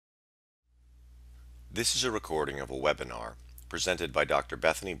This is a recording of a webinar presented by Dr.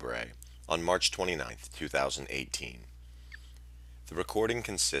 Bethany Bray on March 29, 2018. The recording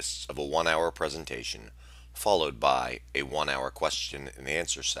consists of a 1-hour presentation followed by a 1-hour question and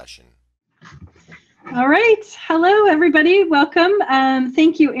answer session. All right. Hello, everybody. Welcome.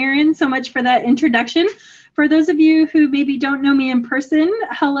 Thank you, Erin, so much for that introduction. For those of you who maybe don't know me in person,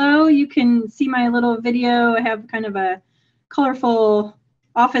 hello. You can see my little video. I have kind of a colorful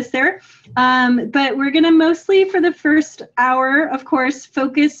office there. But we're going to mostly, for the first hour, of course,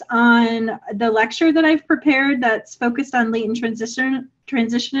 focus on the lecture that I've prepared that's focused on latent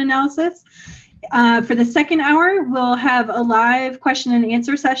transition analysis. For the second hour, we'll have a live question and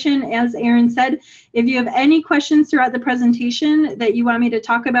answer session. As Erin said, if you have any questions throughout the presentation that you want me to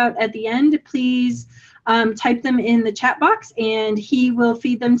talk about at the end, please type them in the chat box and he will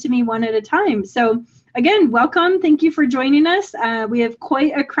feed them to me one at a time. So again, welcome. Thank you for joining us. We have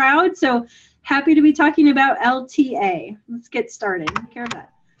quite a crowd, so happy to be talking about LTA. Let's get started. Take care of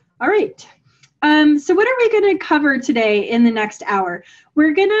that. All right. So what are we going to cover today in the next hour?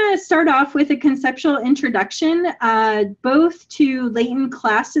 We're going to start off with a conceptual introduction, both to latent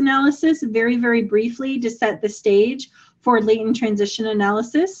class analysis, very, very briefly to set the stage for latent transition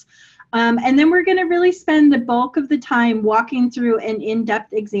analysis. And then we're going to really spend the bulk of the time walking through an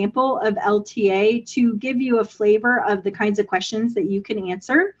in-depth example of LTA to give you a flavor of the kinds of questions that you can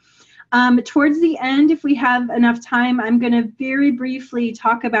answer. Towards the end, if we have enough time, I'm going to very briefly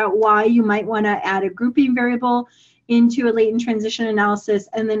talk about why you might want to add a grouping variable into a latent transition analysis,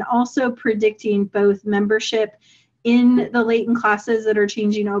 and then also predicting both membership in the latent classes that are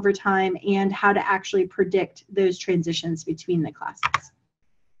changing over time and how to actually predict those transitions between the classes.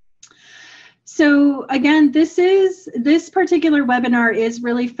 So again, this particular webinar is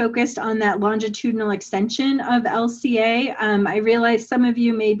really focused on that longitudinal extension of LCA. I realize some of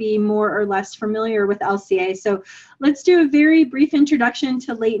you may be more or less familiar with LCA. So let's do a very brief introduction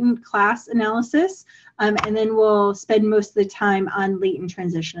to latent class analysis, and then we'll spend most of the time on latent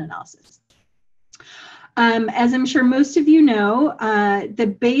transition analysis. As I'm sure most of you know,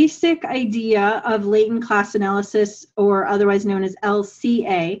 the basic idea of latent class analysis, or otherwise known as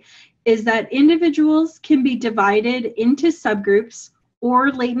LCA, is that individuals can be divided into subgroups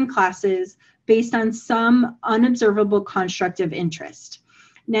or latent classes based on some unobservable construct of interest.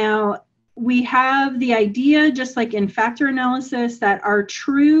 Now, we have the idea, just like in factor analysis, that our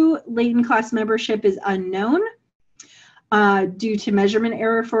true latent class membership is unknown due to measurement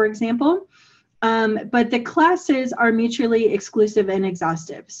error, for example. But the classes are mutually exclusive and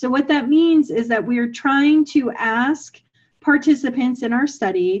exhaustive. So what that means is that we're trying to ask participants in our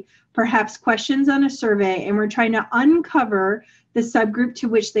study perhaps questions on a survey, and we're trying to uncover the subgroup to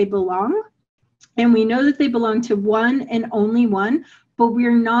which they belong. And we know that they belong to one and only one, but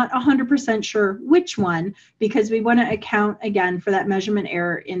we're not 100% sure which one, because we want to account again for that measurement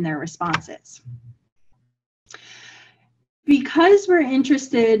error in their responses. Because we're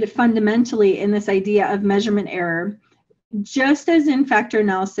interested fundamentally in this idea of measurement error, just as in factor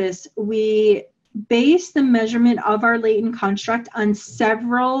analysis, we base the measurement of our latent construct on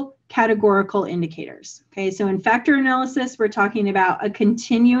several categorical indicators. Okay, so in factor analysis, we're talking about a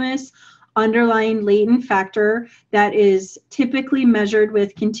continuous underlying latent factor that is typically measured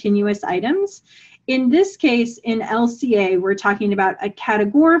with continuous items. In this case, in LCA, we're talking about a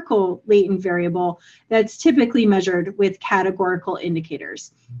categorical latent variable that's typically measured with categorical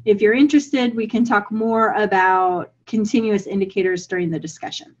indicators. If you're interested, we can talk more about continuous indicators during the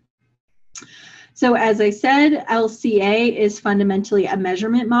discussion. So as I said, LCA is fundamentally a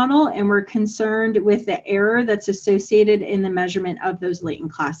measurement model, and we're concerned with the error that's associated in the measurement of those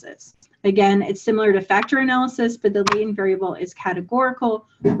latent classes. Again, it's similar to factor analysis, but the latent variable is categorical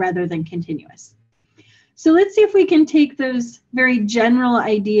rather than continuous. So let's see if we can take those very general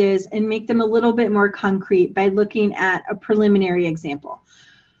ideas and make them a little bit more concrete by looking at a preliminary example.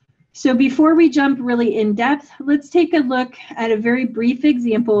 So before we jump really in depth, let's take a look at a very brief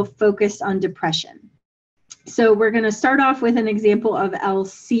example focused on depression. So we're going to start off with an example of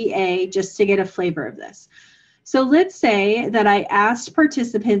LCA just to get a flavor of this. So let's say that I asked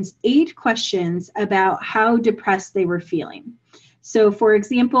participants 8 questions about how depressed they were feeling. So for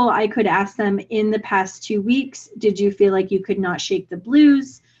example, I could ask them, in the past 2 weeks, did you feel like you could not shake the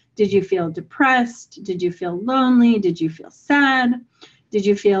blues? Did you feel depressed? Did you feel lonely? Did you feel sad? Did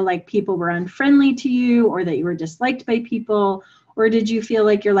you feel like people were unfriendly to you, or that you were disliked by people? Or did you feel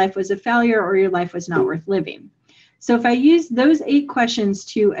like your life was a failure or your life was not worth living? So if I use those 8 questions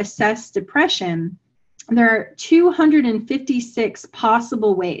to assess depression, there are 256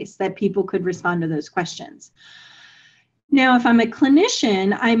 possible ways that people could respond to those questions. Now, if I'm a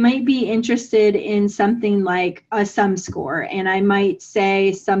clinician, I might be interested in something like a sum score, and I might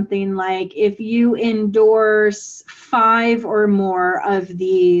say something like, if you endorse 5 or more of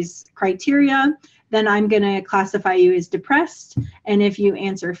these criteria, then I'm going to classify you as depressed, and if you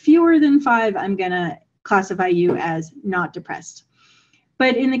answer fewer than 5, I'm going to classify you as not depressed.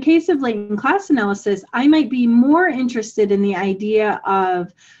 But in the case of latent class analysis, I might be more interested in the idea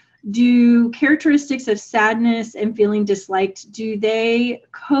of, do characteristics of sadness and feeling disliked, do they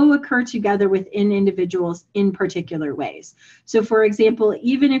co-occur together within individuals in particular ways? So for example,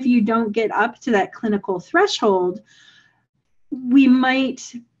 even if you don't get up to that clinical threshold, we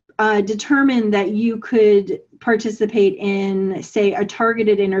might determine that you could participate in, say, a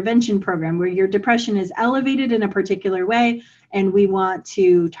targeted intervention program where your depression is elevated in a particular way, and we want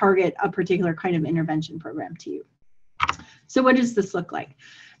to target a particular kind of intervention program to you. So what does this look like?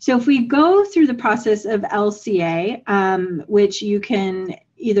 So if we go through the process of LCA, which you can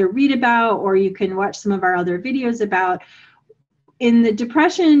either read about or you can watch some of our other videos about, in the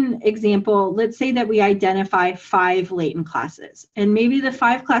depression example, let's say that we identify 5 latent classes. And maybe the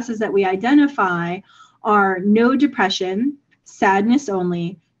 5 classes that we identify are no depression, sadness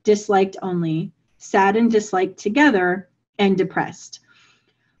only, disliked only, sad and disliked together, and depressed.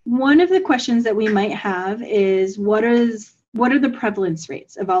 One of the questions that we might have is, what are the prevalence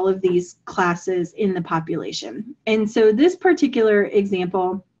rates of all of these classes in the population? And so this particular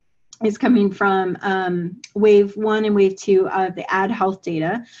example is coming from wave 1 and wave 2 of the Ad Health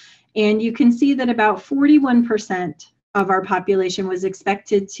data. And you can see that about 41% of our population was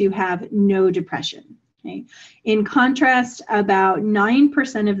expected to have no depression. Okay? In contrast, about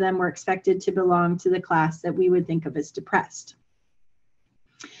 9% of them were expected to belong to the class that we would think of as depressed.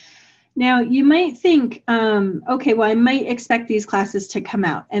 Now, you might think, okay, well, I might expect these classes to come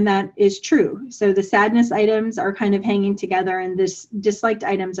out, and that is true. So the sadness items are kind of hanging together, and this disliked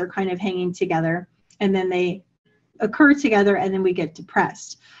items are kind of hanging together, and then they occur together, and then we get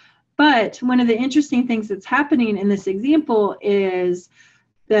depressed. But one of the interesting things that's happening in this example is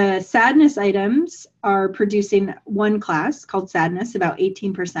the sadness items are producing one class called sadness, about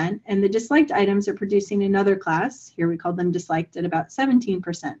 18%, and the disliked items are producing another class, here we call them disliked, at about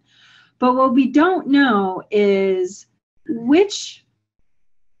 17%. But what we don't know is which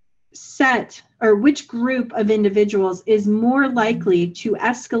set or which group of individuals is more likely to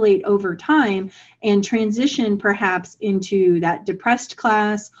escalate over time and transition perhaps into that depressed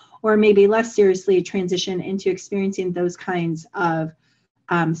class, or maybe less seriously transition into experiencing those kinds of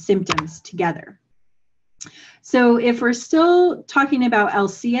symptoms together. So if we're still talking about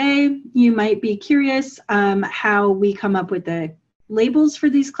LCA, you might be curious how we come up with the labels for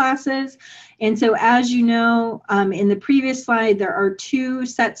these classes. And so as you know, in the previous slide, there are 2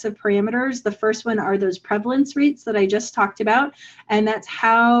 sets of parameters. The first one are those prevalence rates that I just talked about, and that's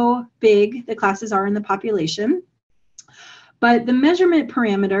how big the classes are in the population. But the measurement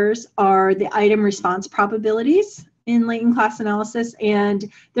parameters are the item response probabilities in latent class analysis, and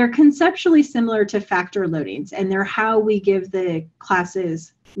they're conceptually similar to factor loadings, and they're how we give the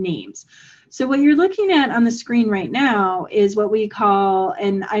classes names. So what you're looking at on the screen right now is what we call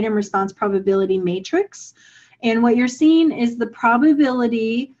an item response probability matrix. And what you're seeing is the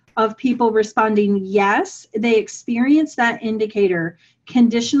probability of people responding yes, they experience that indicator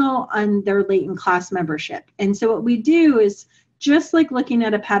conditional on their latent class membership. And so what we do is, just like looking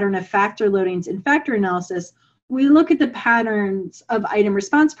at a pattern of factor loadings in factor analysis, we look at the patterns of item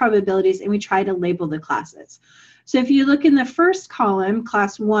response probabilities and we try to label the classes. So if you look in the first column,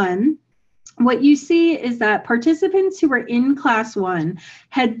 class 1, what you see is that participants who were in class 1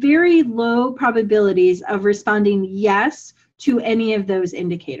 had very low probabilities of responding yes to any of those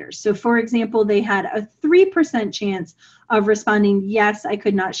indicators. So for example, they had a 3% chance of responding, yes, I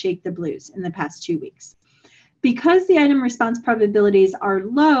could not shake the blues in the past 2 weeks. Because the item response probabilities are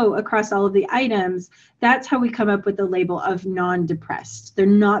low across all of the items, that's how we come up with the label of non-depressed. They're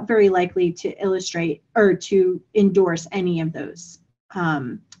not very likely to illustrate or to endorse any of those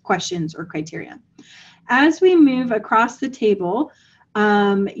questions or criteria. As we move across the table,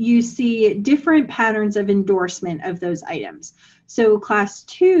 you see different patterns of endorsement of those items. So class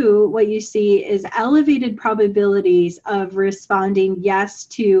 2, what you see is elevated probabilities of responding yes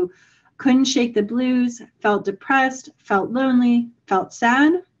to couldn't shake the blues, felt depressed, felt lonely, felt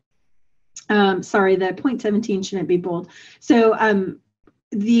sad. Sorry, the 0.17 shouldn't be bold. So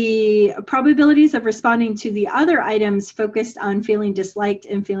the probabilities of responding to the other items focused on feeling disliked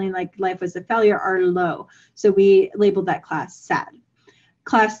and feeling like life was a failure are low. So we labeled that class sad.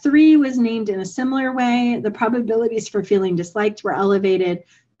 Class 3 was named in a similar way. The probabilities for feeling disliked were elevated.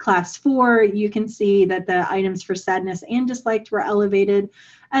 class 4, you can see that the items for sadness and disliked were elevated.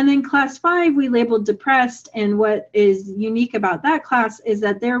 And then class 5, we labeled depressed. And what is unique about that class is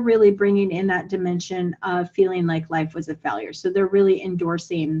that they're really bringing in that dimension of feeling like life was a failure. So they're really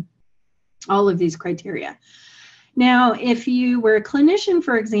endorsing all of these criteria. Now, if you were a clinician,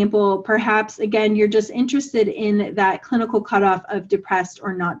 for example, perhaps, again, you're just interested in that clinical cutoff of depressed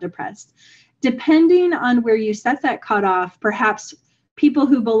or not depressed. Depending on where you set that cutoff, perhaps people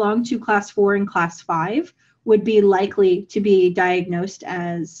who belong to class 4 and class 5 would be likely to be diagnosed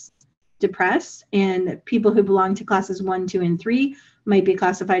as depressed, and people who belong to classes 1, 2, and 3 might be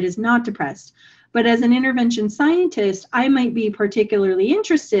classified as not depressed. But as an intervention scientist, I might be particularly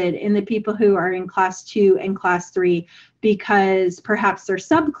interested in the people who are in class 2 and class 3 because perhaps they're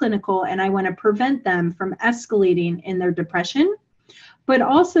subclinical and I want to prevent them from escalating in their depression. But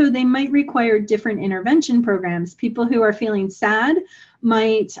also they might require different intervention programs. People who are feeling sad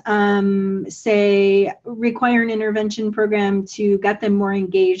might say require an intervention program to get them more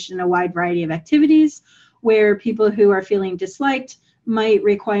engaged in a wide variety of activities, where people who are feeling disliked might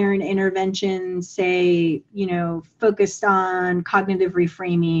require an intervention, say, focused on cognitive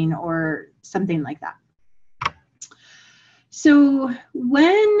reframing or something like that. So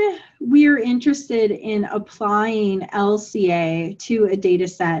when we're interested in applying LCA to a data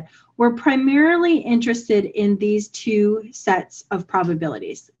set, we're primarily interested in these two sets of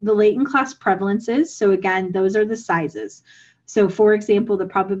probabilities. The latent class prevalences, so again, those are the sizes. So for example, the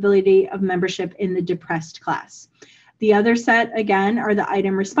probability of membership in the depressed class. The other set, again, are the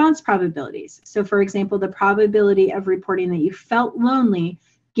item response probabilities. So for example, the probability of reporting that you felt lonely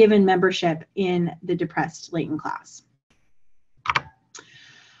given membership in the depressed latent class.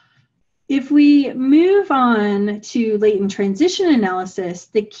 If we move on to latent transition analysis,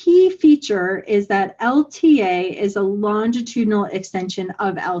 the key feature is that LTA is a longitudinal extension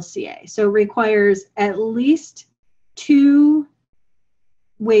of LCA. So it requires at least 2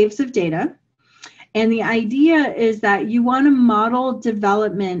 waves of data. And the idea is that you want to model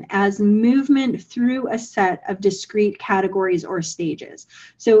development as movement through a set of discrete categories or stages.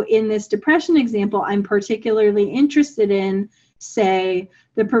 So in this depression example, I'm particularly interested in, say,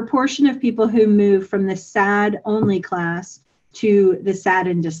 the proportion of people who move from the SAD only class to the SAD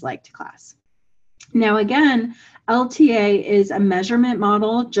and disliked class. Now again, LTA is a measurement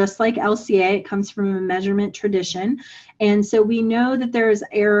model, just like LCA. It comes from a measurement tradition. And so we know that there is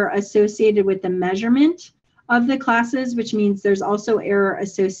error associated with the measurement of the classes, which means there's also error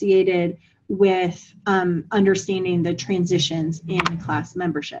associated with understanding the transitions in class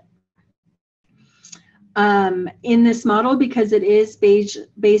membership. In this model, because it is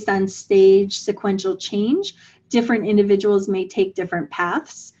based on stage sequential change, different individuals may take different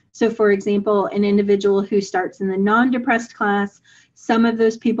paths. So for example, an individual who starts in the non-depressed class, some of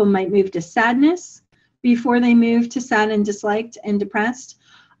those people might move to sadness before they move to sad and disliked and depressed.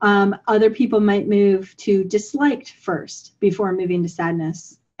 Other people might move to disliked first before moving to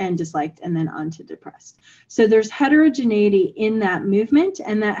sadness and disliked and then on to depressed. So there's heterogeneity in that movement,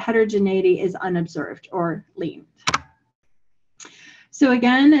 and that heterogeneity is unobserved or latent. So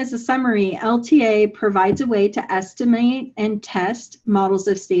again, as a summary, LTA provides a way to estimate and test models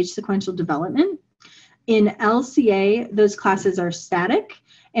of stage sequential development. In LCA, those classes are static,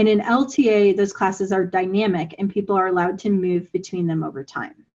 and in LTA, those classes are dynamic, and people are allowed to move between them over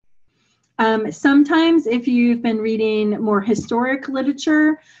time. Sometimes if you've been reading more historic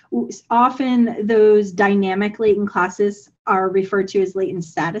literature, often those dynamic latent classes are referred to as latent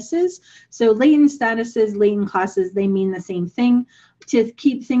statuses. So latent statuses, latent classes, they mean the same thing. To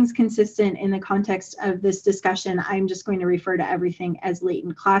keep things consistent in the context of this discussion, I'm just going to refer to everything as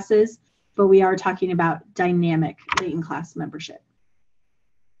latent classes, but we are talking about dynamic latent class membership.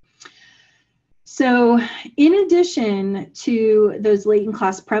 So in addition to those latent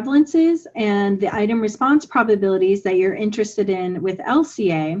class prevalences and the item response probabilities that you're interested in with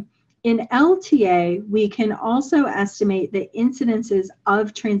LCA, in LTA, we can also estimate the incidences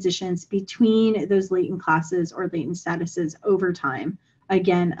of transitions between those latent classes or latent statuses over time,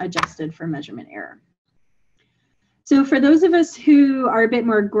 again, adjusted for measurement error. So for those of us who are a bit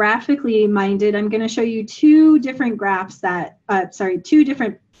more graphically minded, I'm going to show you 2 different graphs that, 2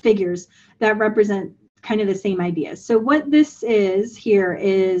 different figures that represent kind of the same idea. So what this is here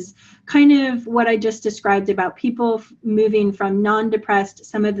is kind of what I just described about people moving from non-depressed.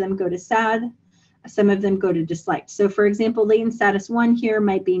 Some of them go to sad, some of them go to disliked. So for example, latent status 1 here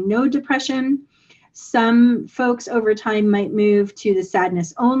might be no depression. Some folks over time might move to the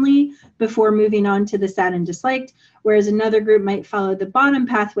sadness only before moving on to the sad and disliked, whereas another group might follow the bottom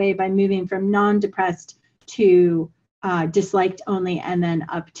pathway by moving from non-depressed to disliked only, and then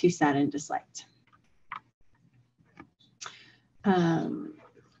up to sad and disliked.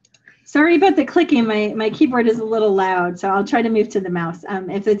 Sorry about the clicking. My keyboard is a little loud, so I'll try to move to the mouse.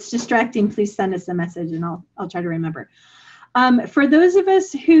 If it's distracting, please send us a message and I'll try to remember. For those of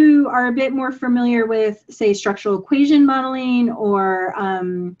us who are a bit more familiar with, say, structural equation modeling or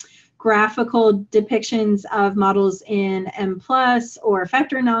graphical depictions of models in M+ or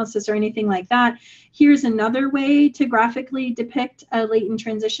factor analysis or anything like that, here's another way to graphically depict a latent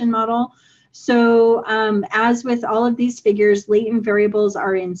transition model. So as with all of these figures, latent variables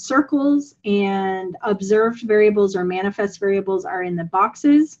are in circles and observed variables or manifest variables are in the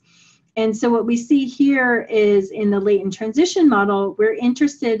boxes. And so what we see here is in the latent transition model, we're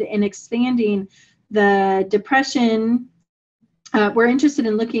interested in expanding the depression. We're interested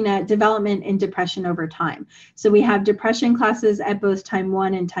in looking at development in depression over time. So we have depression classes at both time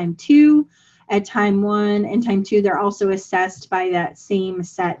 1 and time 2. At time 1 and time 2, they're also assessed by that same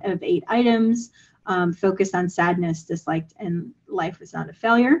set of 8 items, focused on sadness, disliked, and life was not a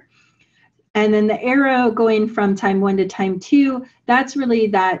failure. And then the arrow going from time 1 to time 2, that's really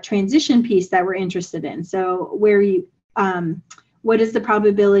that transition piece that we're interested in. So where you, what is the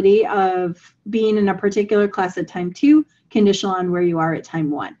probability of being in a particular class at time 2, conditional on where you are at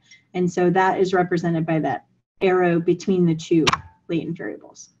time 1. And so that is represented by that arrow between the 2 latent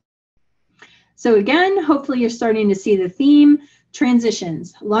variables. So again, hopefully you're starting to see the theme: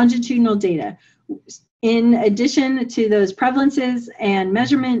 transitions, longitudinal data. In addition to those prevalences and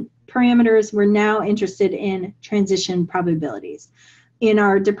measurement parameters, we're now interested in transition probabilities. In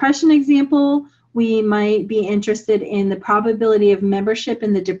our depression example, we might be interested in the probability of membership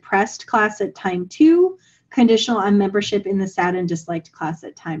in the depressed class at time 2, conditional on membership in the sad and disliked class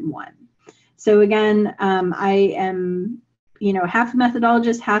at time 1. So again, I am half a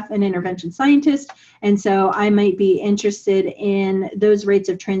methodologist, half an intervention scientist. And so I might be interested in those rates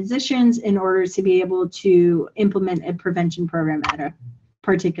of transitions in order to be able to implement a prevention program at a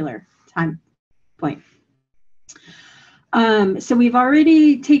particular time point. So we've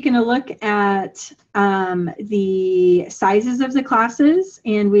already taken a look at the sizes of the classes,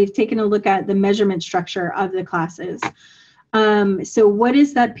 and we've taken a look at the measurement structure of the classes. So what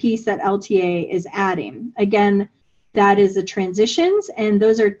is that piece that LTA is adding? Again, that is the transitions, and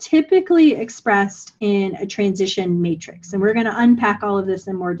those are typically expressed in a transition matrix. And we're going to unpack all of this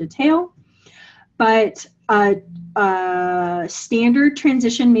in more detail. But a standard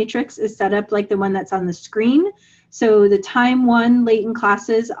transition matrix is set up like the one that's on the screen. So the time 1 latent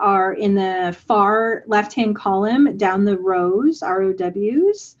classes are in the far left-hand column down the rows,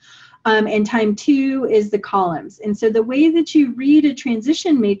 ROWs, and time 2 is the columns. And so the way that you read a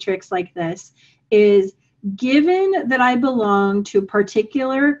transition matrix like this is, given that I belong to a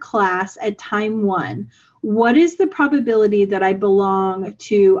particular class at time 1, what is the probability that I belong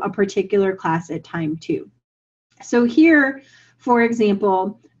to a particular class at time 2? So here, for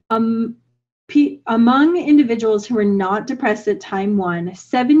example, among individuals who are not depressed at time 1,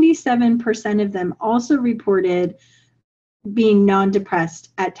 77% of them also reported being non-depressed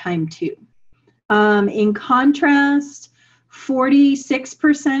at time 2. In contrast,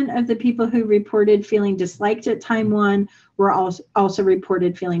 46% of the people who reported feeling disliked at time 1 were also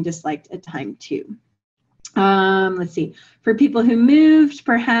reported feeling disliked at time 2. Let's see. For people who moved,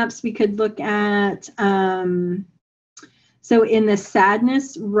 perhaps we could look at, so in the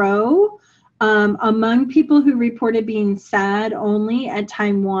sadness row, among people who reported being sad only at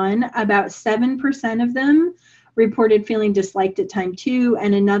time 1, about 7% of them reported feeling disliked at time 2,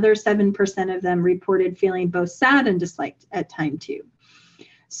 and another 7% of them reported feeling both sad and disliked at time 2.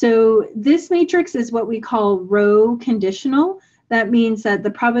 So this matrix is what we call row conditional. That means that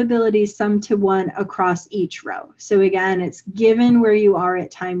the probabilities sum to 1 across each row. So again, it's given where you are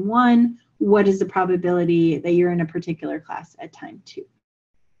at time 1, what is the probability that you're in a particular class at time 2?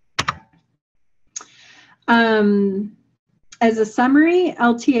 As a summary,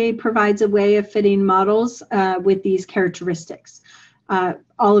 LTA provides a way of fitting models with these characteristics,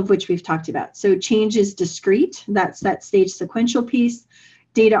 all of which we've talked about. So change is discrete, that's that stage sequential piece.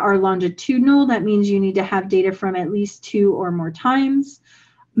 Data are longitudinal, that means you need to have data from at least 2 or more times.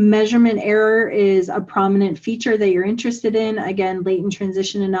 Measurement error is a prominent feature that you're interested in. Again, latent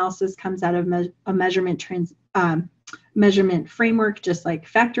transition analysis comes out of a measurement framework, just like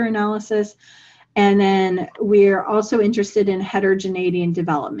factor analysis. And then we're also interested in heterogeneity and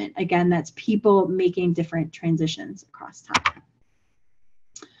development. Again, that's people making different transitions across time.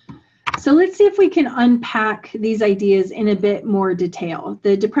 So let's see if we can unpack these ideas in a bit more detail.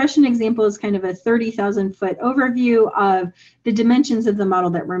 The depression example is kind of a 30,000-foot overview of the dimensions of the model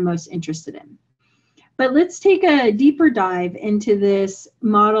that we're most interested in. But let's take a deeper dive into this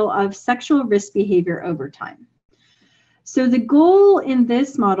model of sexual risk behavior over time. So the goal in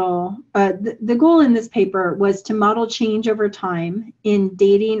this model, the goal in this paper was to model change over time in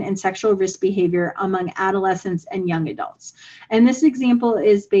dating and sexual risk behavior among adolescents and young adults. And this example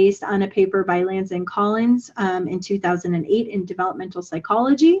is based on a paper by Lanza and Collins in 2008 in Developmental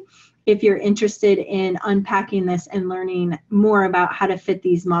Psychology, if you're interested in unpacking this and learning more about how to fit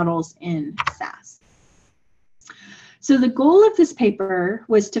these models in SAS. So the goal of this paper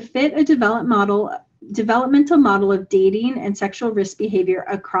was to fit a developmental model of dating and sexual risk behavior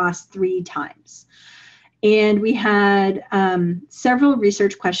across 3 times. And we had several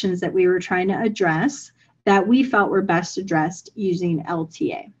research questions that we were trying to address that we felt were best addressed using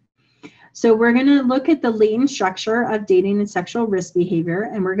LTA. So we're going to look at the latent structure of dating and sexual risk behavior,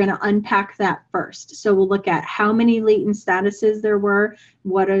 and we're going to unpack that first. So we'll look at how many latent statuses there were,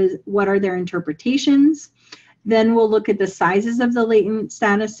 what are their interpretations. Then we'll look at the sizes of the latent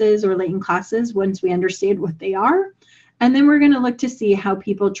statuses or latent classes once we understand what they are. And then we're going to look to see how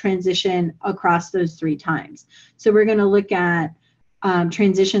people transition across those 3 times. So we're going to look at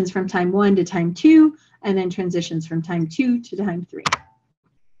transitions from time 1 to time 2, and then transitions from time 2 to time 3.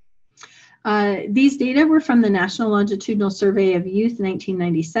 These data were from the National Longitudinal Survey of Youth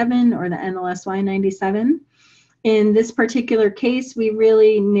 1997, or the NLSY 97. In this particular case, we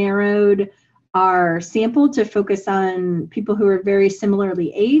really narrowed our sample to focus on people who are very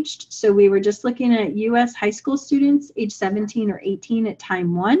similarly aged. So we were just looking at US high school students age 17 or 18 at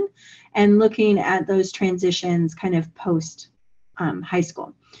time 1 and looking at those transitions kind of post high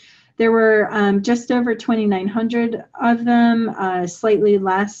school. There were just over 2,900 of them, slightly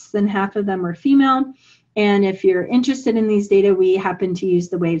less than half of them were female. And if you're interested in these data, we happen to use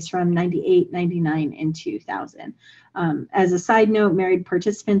the waves from 98, 99, and 2000. As a side note, married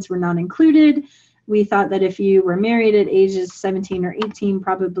participants were not included. We thought that if you were married at ages 17 or 18,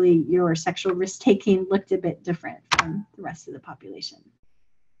 probably your sexual risk-taking looked a bit different from the rest of the population.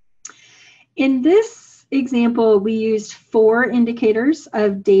 In this example, we used 4 indicators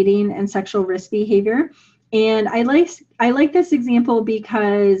of dating and sexual risk behavior. And I like this example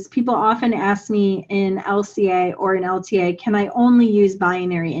because people often ask me in LCA or in LTA, can I only use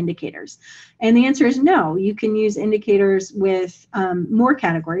binary indicators? And the answer is no. You can use indicators with more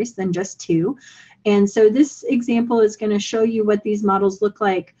categories than just 2. And so this example is going to show you what these models look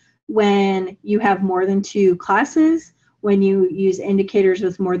like when you have more than 2 classes, when you use indicators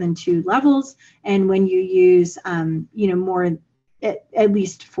with more than 2 levels, and when you use at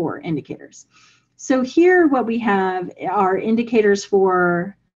least 4 indicators. So here what we have are indicators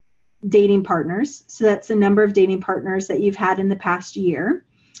for dating partners. So that's the number of dating partners that you've had in the past year,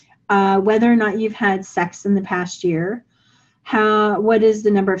 whether or not you've had sex in the past year, what is the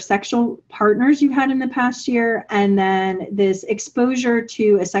number of sexual partners you've had in the past year, and then this exposure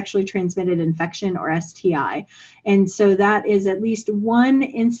to a sexually transmitted infection or STI. And so that is at least 1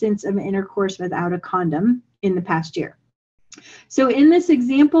 instance of intercourse without a condom in the past year. So in this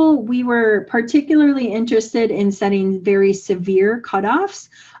example, we were particularly interested in setting very severe cutoffs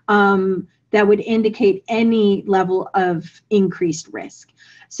that would indicate any level of increased risk.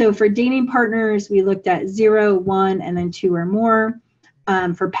 So for dating partners, we looked at 0, 1, and then 2 or more.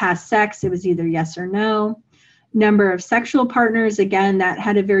 For past sex, it was either yes or no. Number of sexual partners, again, that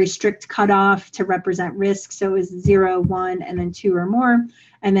had a very strict cutoff to represent risk. So it was 0, 1, and then 2 or more.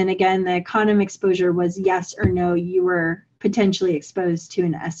 And then again, the condom exposure was yes or no, you were potentially exposed to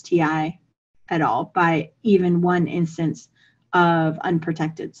an STI at all by even 1 instance of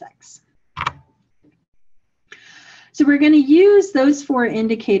unprotected sex. So we're going to use those 4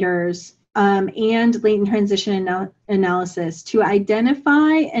 indicators and latent transition analysis to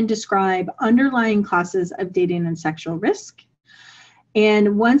identify and describe underlying classes of dating and sexual risk.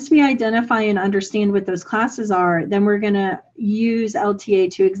 And once we identify and understand what those classes are, then we're going to use LTA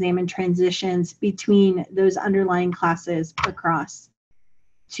to examine transitions between those underlying classes across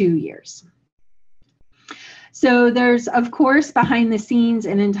 2 years. So there's, of course, behind the scenes,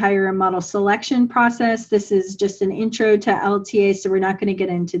 an entire model selection process. This is just an intro to LTA, so we're not going to get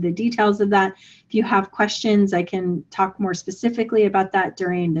into the details of that. If you have questions, I can talk more specifically about that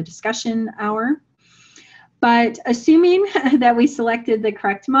during the discussion hour. But assuming that we selected the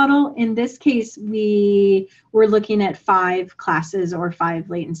correct model, in this case, we were looking at 5 classes or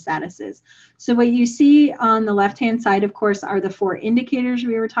 5 latent statuses. So what you see on the left-hand side, of course, are the 4 indicators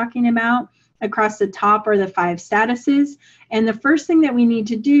we were talking about. Across the top are the 5 statuses. And the first thing that we need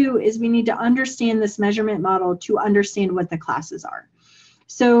to do is we need to understand this measurement model to understand what the classes are.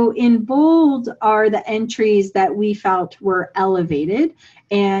 So in bold are the entries that we felt were elevated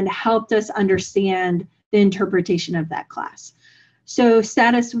and helped us understand the interpretation of that class. So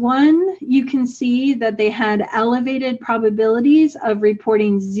status 1, you can see that they had elevated probabilities of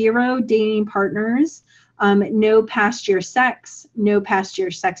reporting 0 dating partners, no past year sex, no past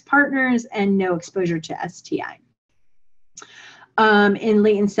year sex partners, and no exposure to STI. In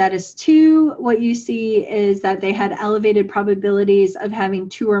latent status 2, what you see is that they had elevated probabilities of having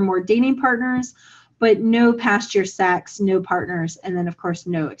 2 or more dating partners, but no past year sex, no partners, and then of course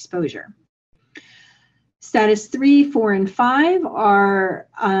no exposure. Status 3, 4, and 5 are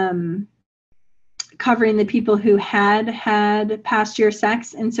covering the people who had past year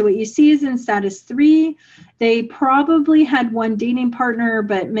sex. And so what you see is in status 3, they probably had 1 dating partner,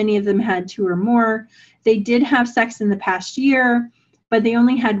 but many of them had 2 or more. They did have sex in the past year, but they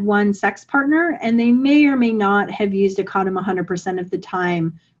only had 1 sex partner, and they may or may not have used a condom 100% of the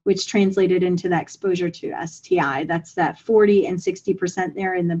time, which translated into that exposure to STI. That's that 40 and 60%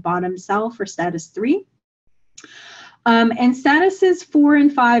 there in the bottom cell for status 3. And statuses 4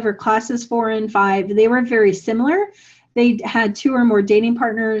 and 5, or classes 4 and 5, they were very similar. They had 2 or more dating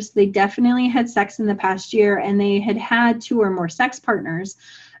partners. They definitely had sex in the past year, and they had 2 or more sex partners.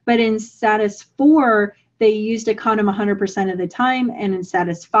 But in status 4, they used a condom 100% of the time, and in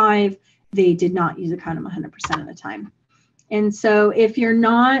status 5, they did not use a condom 100% of the time. And so if you're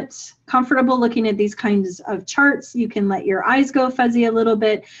not comfortable looking at these kinds of charts, you can let your eyes go fuzzy a little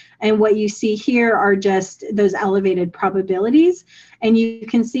bit. And what you see here are just those elevated probabilities. And you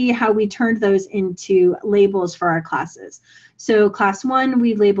can see how we turned those into labels for our classes. So class 1,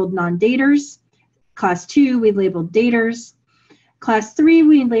 we labeled non-daters. Class 2, we labeled daters. Class 3,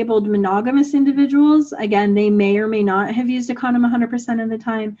 we labeled monogamous individuals. Again, they may or may not have used a condom 100% of the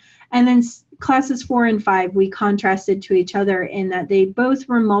time. And then classes 4 and 5, we contrasted to each other in that they both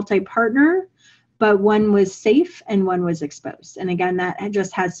were multi-partner, but one was safe and one was exposed. And again, that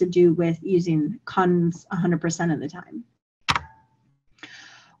just has to do with using condoms 100% of the time.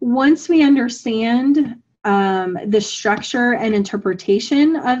 Once we understand the structure and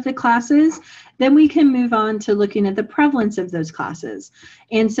interpretation of the classes, then we can move on to looking at the prevalence of those classes.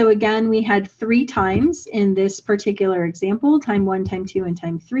 And so again, we had 3 times in this particular example, time 1, time 2, and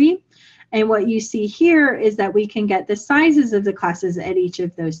time 3. And what you see here is that we can get the sizes of the classes at each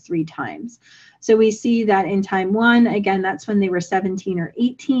of those 3 times. So we see that in time 1, again, that's when they were 17 or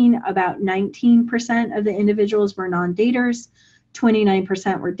 18, about 19% of the individuals were non-daters,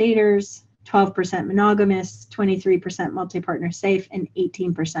 29% were daters, 12% monogamous, 23% multi-partner safe, and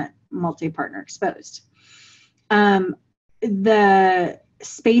 18% multi-partner exposed. The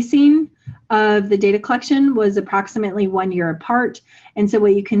spacing of the data collection was approximately 1 year apart. And so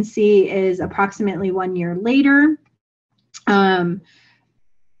what you can see is approximately 1 year later,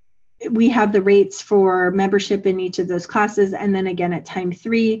 we have the rates for membership in each of those classes. And then again at time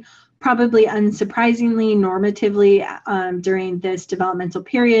 3, probably unsurprisingly, normatively during this developmental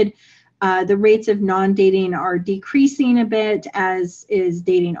period, the rates of non-dating are decreasing a bit, as is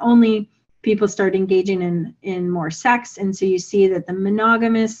dating only. People start engaging in more sex, and so you see that the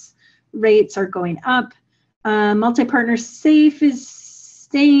monogamous rates are going up. Multi-partner safe is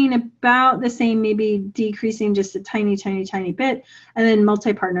staying about the same, maybe decreasing just a tiny, tiny, tiny bit, and then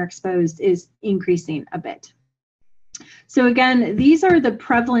multi-partner exposed is increasing a bit. So again, these are the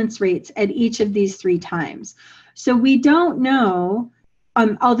prevalence rates at each of these 3 times. So we don't know,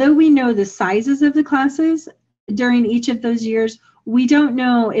 although we know the sizes of the classes during each of those years, we don't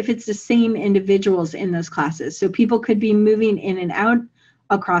know if it's the same individuals in those classes. So people could be moving in and out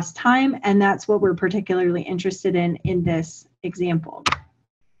across time, and that's what we're particularly interested in this example.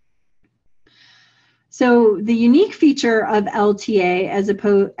 So the unique feature of LTA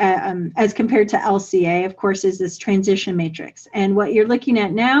as compared to LCA, of course, is this transition matrix. And what you're looking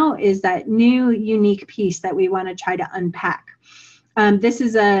at now is that new unique piece that we want to try to unpack. This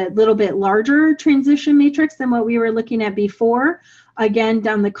is a little bit larger transition matrix than what we were looking at before. Again,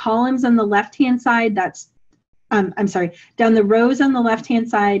 down the columns on the left-hand side, down the rows on the left-hand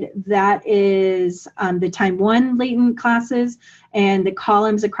side, that is the time 1 latent classes, and the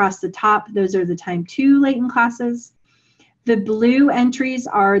columns across the top, those are the time 2 latent classes. The blue entries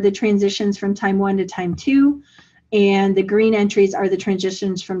are the transitions from time 1 to time 2, and the green entries are the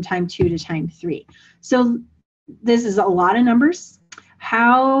transitions from time 2 to time 3. So this is a lot of numbers.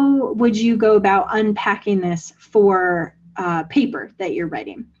 How would you go about unpacking this for paper that you're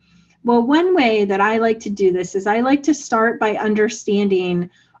writing? Well, one way that I like to do this is I like to start by understanding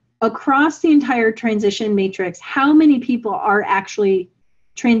across the entire transition matrix how many people are actually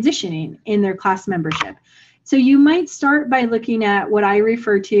transitioning in their class membership. So you might start by looking at what I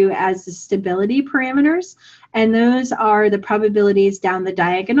refer to as the stability parameters, and those are the probabilities down the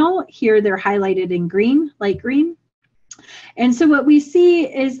diagonal. Here they're highlighted in green, light green. And so what we see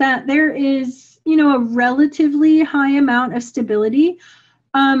is that there is, a relatively high amount of stability,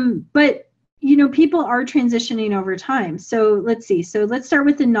 but people are transitioning over time. So let's see. So let's start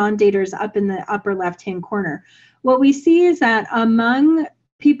with the non-daters up in the upper left-hand corner. What we see is that among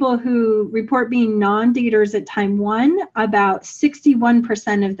people who report being non-daters at time 1, about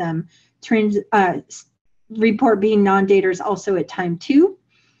 61% of them report being non-daters also at time 2.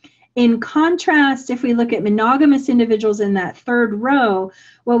 In contrast, if we look at monogamous individuals in that third row,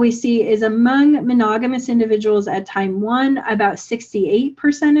 what we see is among monogamous individuals at time 1, about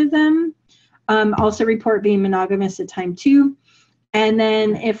 68% of them also report being monogamous at time 2. And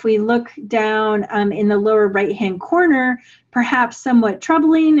then if we look down in the lower right-hand corner, perhaps somewhat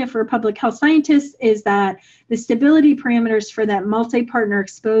troubling if we're public health scientists, is that the stability parameters for that multi-partner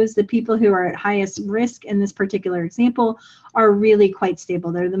exposed, the people who are at highest risk in this particular example, are really quite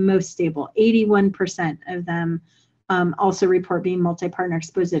stable. They're the most stable. 81% of them also report being multi-partner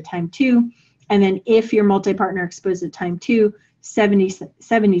exposed at time 2. And then if you're multi-partner exposed at time 2,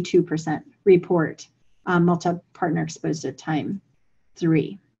 72% report multi-partner exposed at time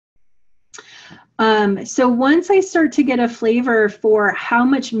 3. So once I start to get a flavor for how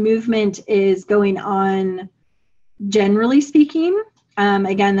much movement is going on, generally speaking,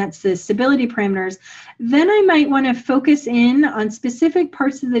 again, that's the stability parameters, then I might want to focus in on specific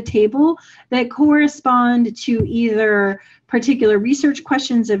parts of the table that correspond to either particular research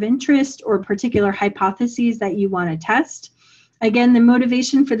questions of interest or particular hypotheses that you want to test. Again, the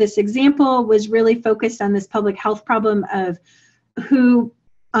motivation for this example was really focused on this public health problem of who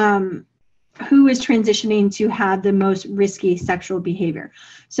is transitioning to have the most risky sexual behavior.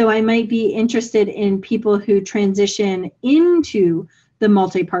 So I might be interested in people who transition into the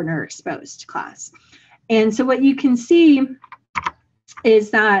multi-partner exposed class. And so what you can see is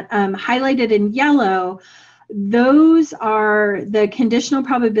that highlighted in yellow, those are the conditional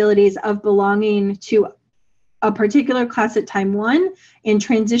probabilities of belonging to a particular class at time 1 and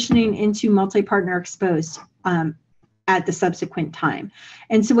transitioning into multi-partner exposed at the subsequent time.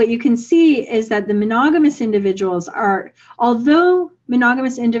 And so what you can see is that the monogamous individuals are, although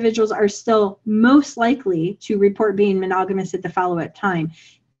monogamous individuals are still most likely to report being monogamous at the follow-up time,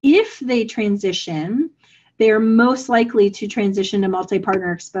 if they transition, they are most likely to transition to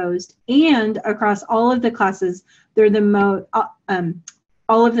multi-partner exposed, and across all of the classes, they're the most,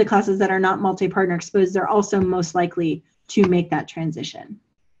 all of the classes that are not multi-partner exposed, they're also most likely to make that transition.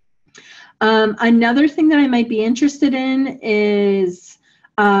 Another thing that I might be interested in is,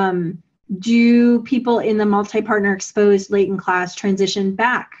 do people in the multi-partner exposed latent class transition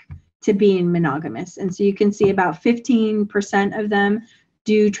back to being monogamous? And so you can see about 15% of them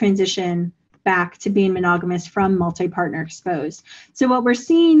do transition back to being monogamous from multi-partner exposed. So what we're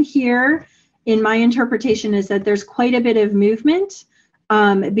seeing here in my interpretation is that there's quite a bit of movement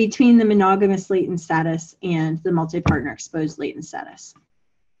between the monogamous latent status and the multi-partner exposed latent status.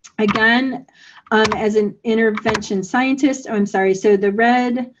 Again, as an intervention scientist, so the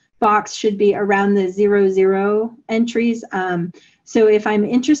red box should be around the 0-0 entries. So if I'm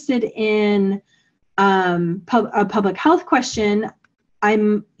interested in a public health question,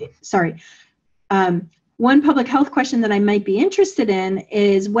 one public health question that I might be interested in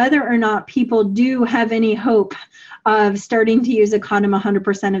is whether or not people do have any hope of starting to use a condom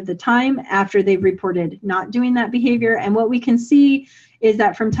 100% of the time after they've reported not doing that behavior. And what we can see is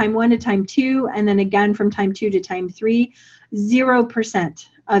that from time 1 to time 2, and then again from time 2 to time 3, 0%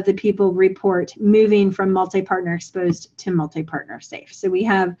 of the people report moving from multi-partner exposed to multi-partner safe. So we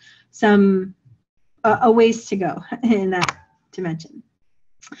have a ways to go in that dimension.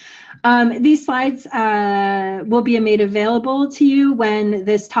 These slides will be made available to you when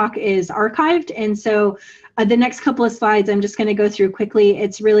this talk is archived. And so the next couple of slides I'm just going to go through quickly.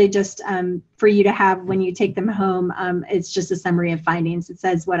 It's really just for you to have when you take them home. It's just a summary of findings. It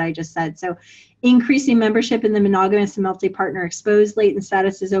says what I just said. So increasing membership in the monogamous and multi-partner exposed latent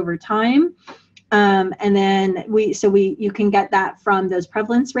statuses over time. And then you can get that from those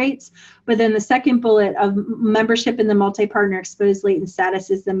prevalence rates. But then the second bullet of membership in the multi-partner exposed latent status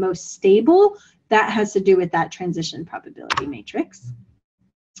is the most stable. That has to do with that transition probability matrix.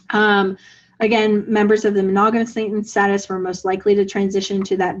 Again, members of the monogamous latent status were most likely to transition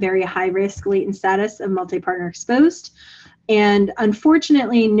to that very high risk latent status of multi-partner exposed. And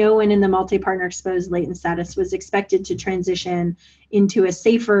unfortunately, no one in the multi-partner exposed latent status was expected to transition into a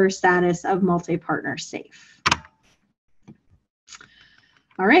safer status of multi-partner safe.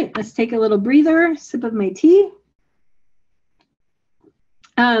 All right, let's take a little breather, sip of my tea.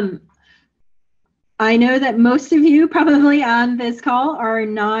 I know that most of you probably on this call are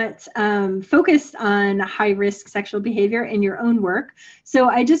not focused on high-risk sexual behavior in your own work. So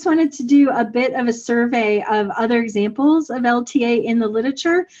I just wanted to do a bit of a survey of other examples of LTA in the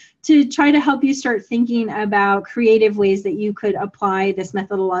literature to try to help you start thinking about creative ways that you could apply this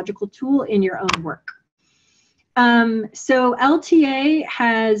methodological tool in your own work. So LTA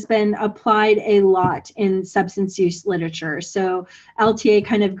has been applied a lot in substance use literature. So LTA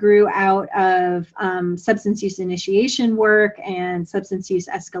kind of grew out of substance use initiation work and substance use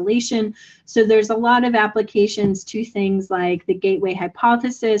escalation. So there's a lot of applications to things like the gateway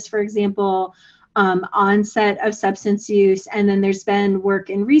hypothesis, for example, onset of substance use. And then there's been work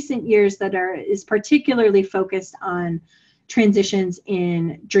in recent years that is particularly focused on transitions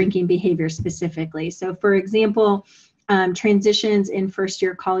in drinking behavior specifically. So for example, transitions in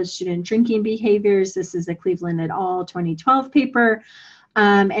first-year college student drinking behaviors. This is a Cleveland et al. 2012 paper.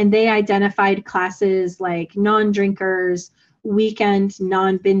 And they identified classes like non-drinkers, weekend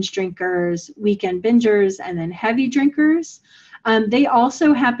non-binge drinkers, weekend bingers, and then heavy drinkers. They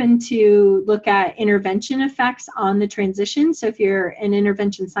also happen to look at intervention effects on the transition. So if you're an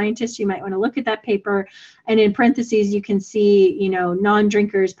intervention scientist, you might want to look at that paper. And in parentheses, you can see,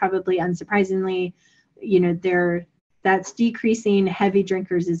 non-drinkers, probably unsurprisingly, that's decreasing. Heavy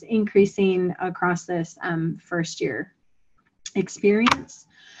drinkers is increasing across this first year experience.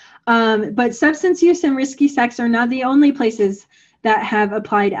 But substance use and risky sex are not the only places that have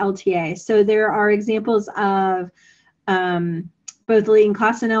applied LTA. So there are examples of both latent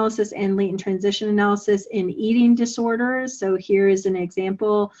class analysis and latent transition analysis in eating disorders. So here is an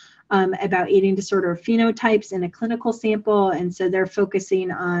example about eating disorder phenotypes in a clinical sample. And so they're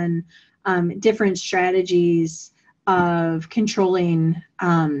focusing on different strategies of controlling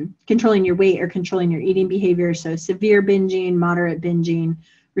your weight or controlling your eating behavior. So severe binging, moderate binging,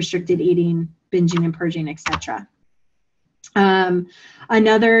 restricted eating, binging and purging, etc.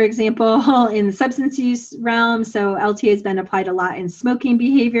 Another example in the substance use realm, so LTA has been applied a lot in smoking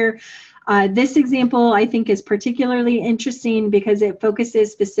behavior. This example I think is particularly interesting because it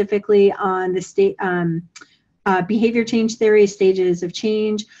focuses specifically on the behavior change theory, stages of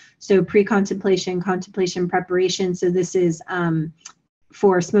change. So pre-contemplation, contemplation, preparation. So this is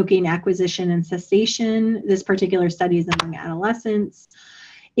for smoking acquisition and cessation. This particular study is among adolescents.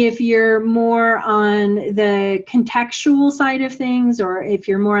 If you're more on the contextual side of things, or if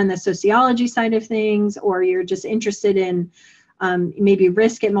you're more on the sociology side of things, or you're just interested in maybe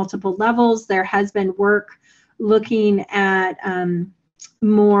risk at multiple levels, there has been work looking at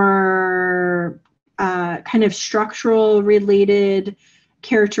more kind of structural related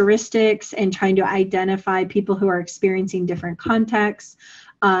characteristics and trying to identify people who are experiencing different contexts.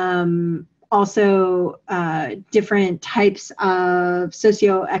 Also, different types of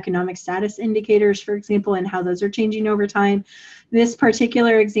socioeconomic status indicators, for example, and how those are changing over time. This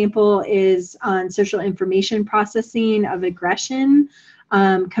particular example is on social information processing of aggression,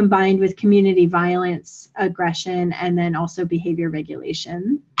 combined with community violence, aggression, and then also behavior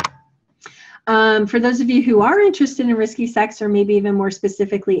regulation. For those of you who are interested in risky sex, or maybe even more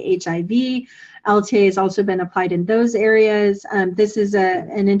specifically HIV, LTA has also been applied in those areas. This is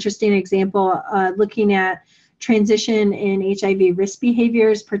an interesting example looking at transition in HIV risk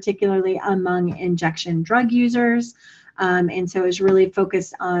behaviors, particularly among injection drug users. And so it's really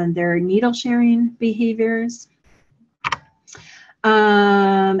focused on their needle sharing behaviors.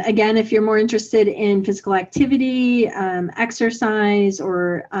 Again, if you're more interested in physical activity, exercise,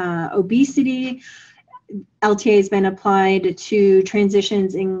 or obesity, LTA has been applied to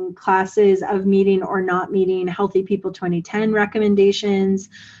transitions in classes of meeting or not meeting Healthy People 2010 recommendations,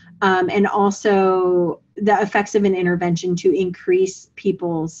 and also the effects of an intervention to increase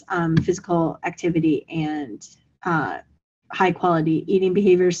people's physical activity and high quality eating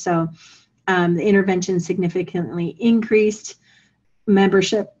behaviors. So the intervention significantly increased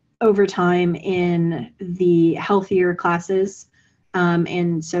membership over time in the healthier classes,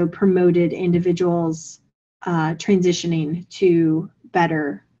 and so promoted individuals transitioning to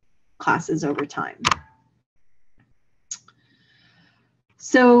better classes over time.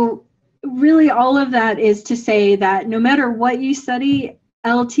 So really all of that is to say that no matter what you study,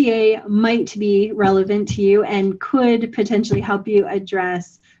 LTA might be relevant to you and could potentially help you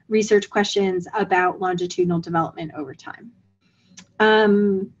address research questions about longitudinal development over time.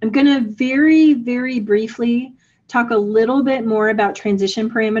 I'm going to very, very briefly talk a little bit more about transition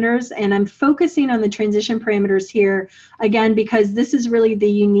parameters, and I'm focusing on the transition parameters here, again, because this is really the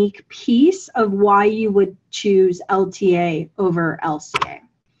unique piece of why you would choose LTA over LCA.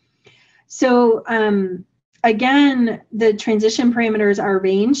 So again, the transition parameters are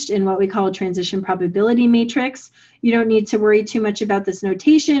arranged in what we call a transition probability matrix. You don't need to worry too much about this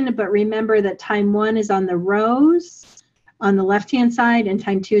notation, but remember that time 1 is on the rows on the left-hand side, and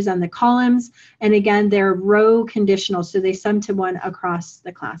time 2 is on the columns. And again, they're row conditional, so they sum to 1 across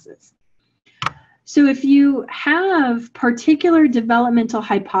the classes. So if you have particular developmental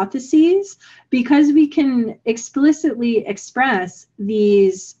hypotheses, because we can explicitly express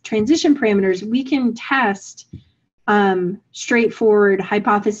these transition parameters, we can test straightforward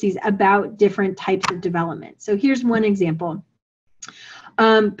hypotheses about different types of development. So here's one example.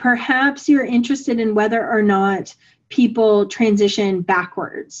 Perhaps you're interested in whether or not people transition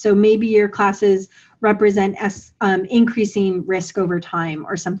backwards. So maybe your classes represent increasing risk over time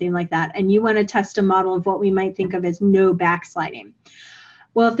or something like that, and you want to test a model of what we might think of as no backsliding.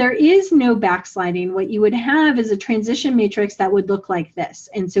 Well, if there is no backsliding, what you would have is a transition matrix that would look like this.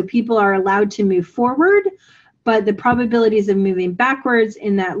 And so people are allowed to move forward, but the probabilities of moving backwards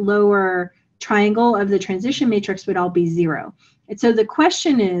in that lower triangle of the transition matrix would all be 0. And so the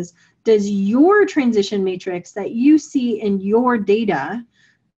question is, does your transition matrix that you see in your data,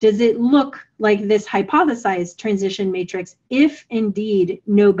 does it look like this hypothesized transition matrix if indeed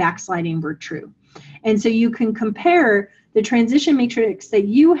no backsliding were true? And so you can compare the transition matrix that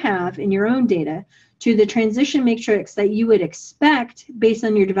you have in your own data to the transition matrix that you would expect based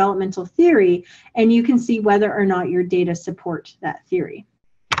on your developmental theory, and you can see whether or not your data support that theory.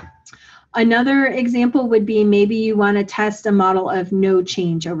 Another example would be maybe you want to test a model of no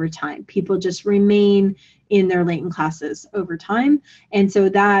change over time. People just remain in their latent classes over time. And so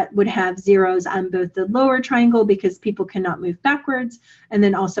that would have zeros on both the lower triangle because people cannot move backwards, and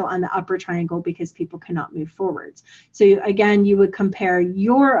then also on the upper triangle because people cannot move forwards. So again, you would compare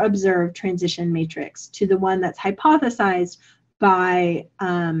your observed transition matrix to the one that's hypothesized by,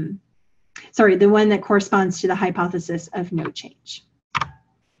 the one that corresponds to the hypothesis of no change.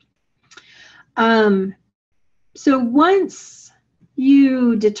 So once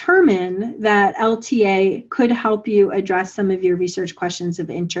you determine that LTA could help you address some of your research questions of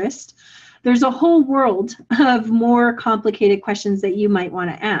interest, there's a whole world of more complicated questions that you might want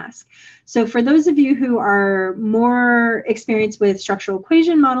to ask. So for those of you who are more experienced with structural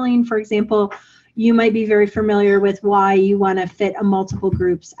equation modeling, for example, you might be very familiar with why you want to fit a multiple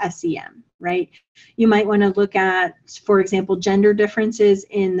groups SEM, right? You might want to look at, for example, gender differences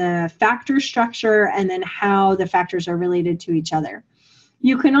in the factor structure and then how the factors are related to each other.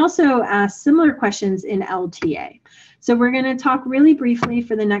 You can also ask similar questions in LTA. So we're going to talk really briefly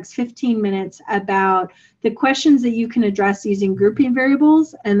for the next 15 minutes about the questions that you can address using grouping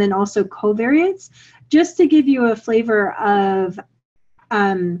variables and then also covariates, just to give you a flavor of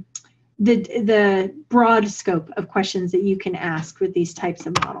the broad scope of questions that you can ask with these types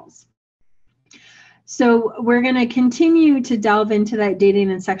of models. So we're going to continue to delve into that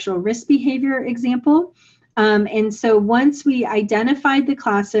dating and sexual risk behavior example. And so once we identified the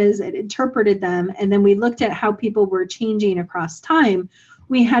classes and interpreted them, and then we looked at how people were changing across time,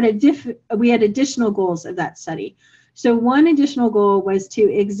 we had additional goals of that study. So one additional goal was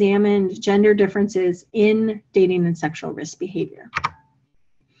to examine gender differences in dating and sexual risk behavior.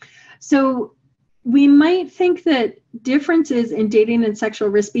 So we might think that differences in dating and sexual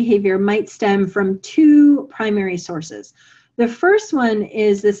risk behavior might stem from two primary sources. The first one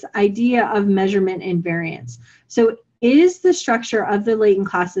is this idea of measurement and variance. So is the structure of the latent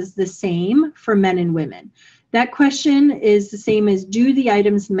classes the same for men and women? That question is the same as, do the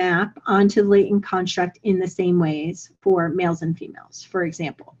items map onto the latent construct in the same ways for males and females, for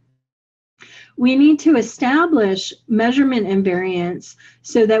example? We need to establish measurement and variance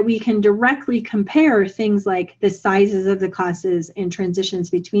so that we can directly compare things like the sizes of the classes and transitions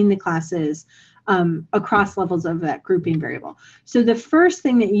between the classes across levels of that grouping variable. So the first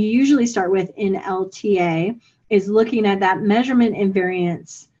thing that you usually start with in LTA is looking at that measurement and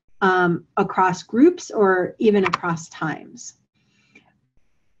variance across groups or even across times.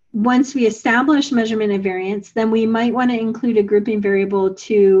 Once we establish measurement and variance, then we might want to include a grouping variable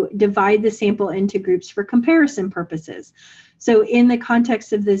to divide the sample into groups for comparison purposes. So in the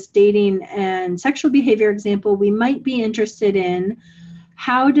context of this dating and sexual behavior example, we might be interested in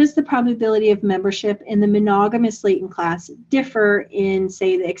how does the probability of membership in the monogamous latent class differ in,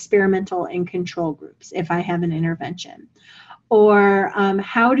 say, the experimental and control groups if I have an intervention? Or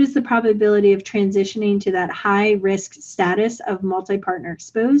how does the probability of transitioning to that high risk status of multi-partner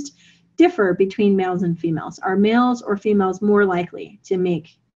exposed differ between males and females? Are males or females more likely to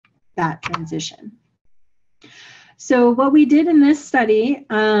make that transition? So what we did in this study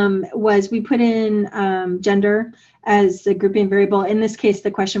was we put in gender as the grouping variable. In this case,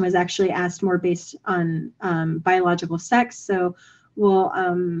 the question was actually asked more based on biological sex. So we'll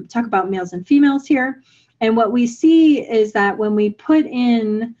talk about males and females here. And what we see is that when we put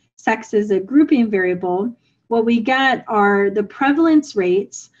in sex as a grouping variable, what we get are the prevalence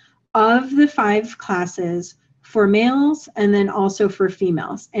rates of the 5 classes for males and then also for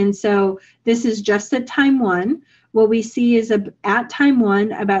females. And so this is just at time 1. What we see is at time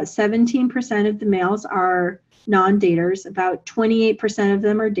 1, about 17% of the males are non-daters, about 28% of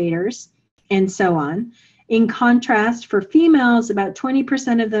them are daters, and so on. In contrast, for females, about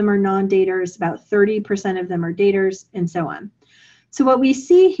 20% of them are non-daters, about 30% of them are daters, and so on. So what we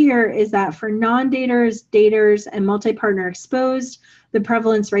see here is that for non-daters, daters, and multi-partner exposed, the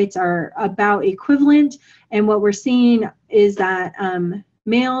prevalence rates are about equivalent. And what we're seeing is that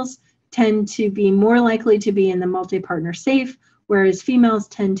males tend to be more likely to be in the multi-partner safe, whereas females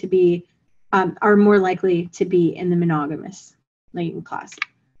tend to be, are more likely to be in the monogamous latent class.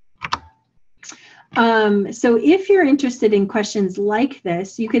 So if you're interested in questions like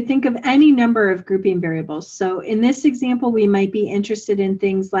this, you could think of any number of grouping variables. So in this example, we might be interested in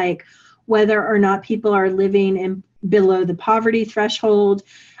things like whether or not people are living below the poverty threshold.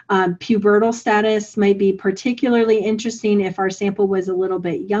 Pubertal status might be particularly interesting if our sample was a little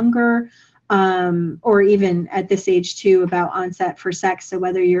bit younger, or even at this age too, about onset for sex. So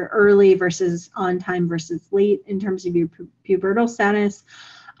whether you're early versus on time versus late in terms of your pubertal status.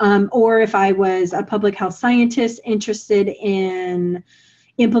 Or if I was a public health scientist interested in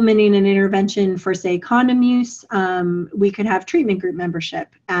implementing an intervention for, say, condom use, we could have treatment group membership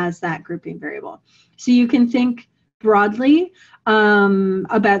as that grouping variable. So you can think broadly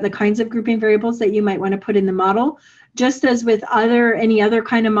about the kinds of grouping variables that you might want to put in the model. Just as with any other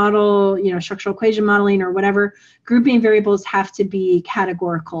kind of model, structural equation modeling or whatever, grouping variables have to be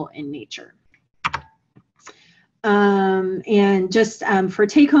categorical in nature. And just for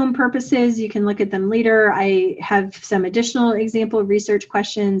take-home purposes, you can look at them later. I have some additional example research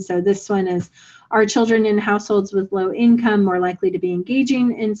questions. So this one is, are children in households with low income more likely to be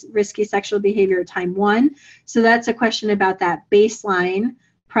engaging in risky sexual behavior at time 1? So that's a question about that baseline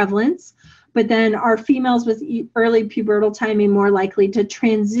prevalence. But then are females with early pubertal timing more likely to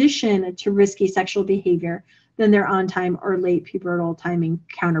transition to risky sexual behavior than their on-time or late pubertal timing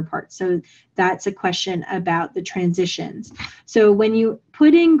counterparts? So that's a question about the transitions. So when you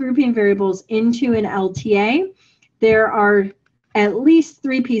put in grouping variables into an LTA, there are at least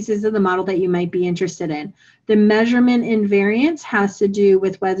 3 pieces of the model that you might be interested in. The measurement invariance has to do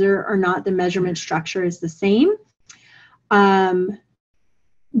with whether or not the measurement structure is the same.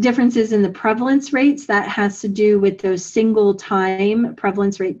 Differences in the prevalence rates, that has to do with those single time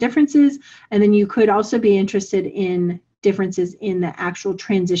prevalence rate differences. And then you could also be interested in differences in the actual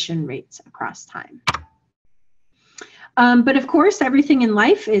transition rates across time. But of course, everything in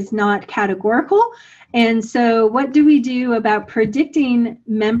life is not categorical. And so what do we do about predicting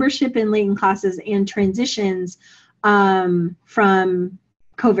membership in latent classes and transitions from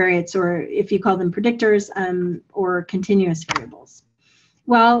covariates, or if you call them predictors, or continuous variables?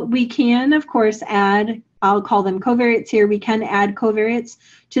 Well, we can, of course, add, I'll call them covariates here, we can add covariates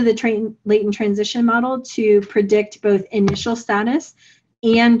to the latent transition model to predict both initial status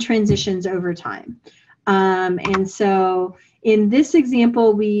and transitions over time. And so in this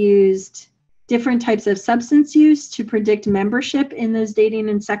example, we used different types of substance use to predict membership in those dating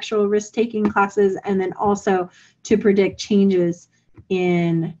and sexual risk-taking classes, and then also to predict changes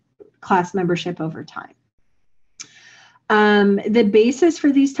in class membership over time. The basis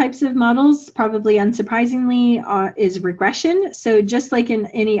for these types of models, probably unsurprisingly, is regression. So just like in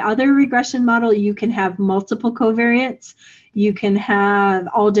any other regression model, you can have multiple covariates. You can have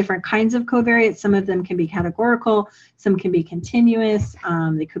all different kinds of covariates. Some of them can be categorical, some can be continuous,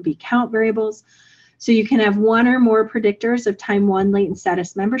 they could be count variables. So you can have 1 or more predictors of time 1 latent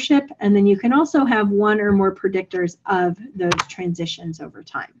status membership, and then you can also have 1 or more predictors of those transitions over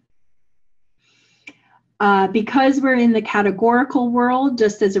time. Because we're in the categorical world,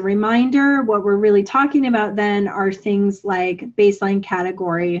 just as a reminder, what we're really talking about then are things like baseline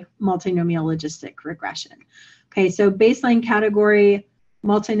category multinomial logistic regression. Okay, so baseline category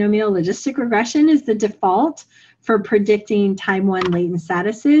multinomial logistic regression is the default for predicting time 1 latent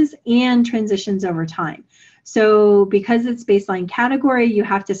statuses and transitions over time. So because it's baseline category, you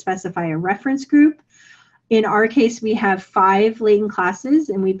have to specify a reference group. In our case, we have 5 latent classes,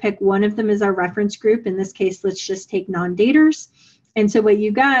 and we pick one of them as our reference group. In this case, let's just take non-daters. And so what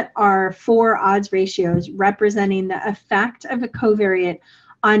you got are 4 odds ratios representing the effect of a covariate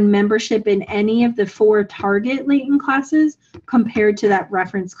on membership in any of the 4 target latent classes compared to that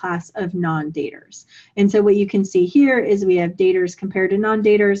reference class of non-daters. And so what you can see here is we have daters compared to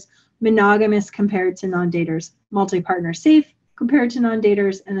non-daters, monogamous compared to non-daters, multi-partner safe compared to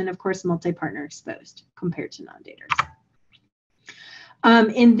non-daters, and then of course multi-partner exposed compared to non-daters.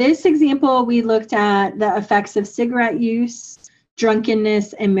 In this example, we looked at the effects of cigarette use,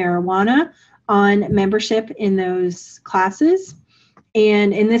 drunkenness, and marijuana on membership in those classes.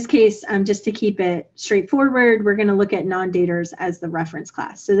 And in this case, just to keep it straightforward, we're going to look at non-daters as the reference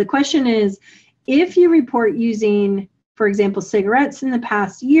class. So the question is, if you report using, for example, cigarettes in the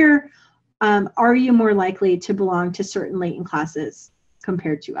past year, are you more likely to belong to certain latent classes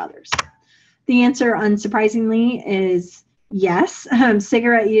compared to others? The answer, unsurprisingly, is yes.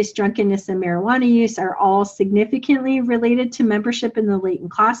 Cigarette use, drunkenness, and marijuana use are all significantly related to membership in the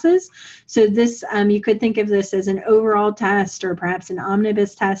latent classes. So this, you could think of this as an overall test or perhaps an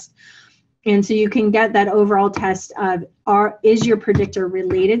omnibus test. And so you can get that overall test of, is your predictor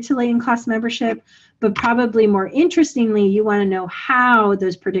related to latent class membership? But probably more interestingly, you want to know how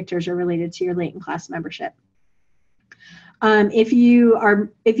those predictors are related to your latent class membership. If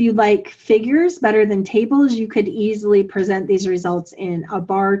you like figures better than tables, you could easily present these results in a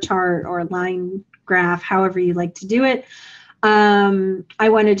bar chart or a line graph, however you like to do it. I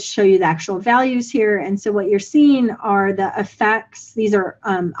wanted to show you the actual values here. And so what you're seeing are the effects. These are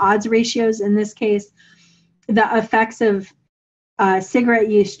odds ratios in this case. The effects of cigarette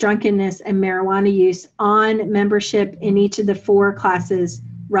use, drunkenness, and marijuana use on membership in each of the 4 classes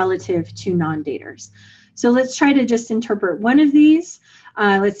relative to non-daters. So let's try to just interpret one of these.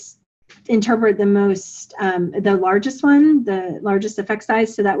 Let's interpret the largest one, the largest effect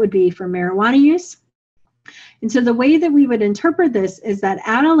size. So that would be for marijuana use. And so the way that we would interpret this is that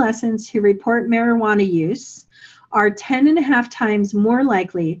adolescents who report marijuana use are 10.5 times more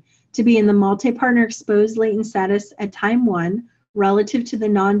likely to be in the multi-partner exposed latent status at time 1 relative to the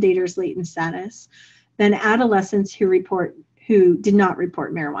non-daters latent status than adolescents who did not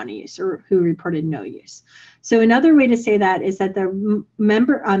report marijuana use or who reported no use. So another way to say that is that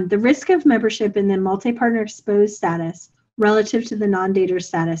the risk of membership in the multi-partner exposed status relative to the non-dater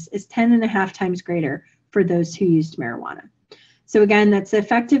status is 10.5 times greater for those who used marijuana. So again, that's the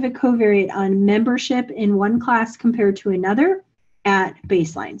effect of a covariate on membership in one class compared to another at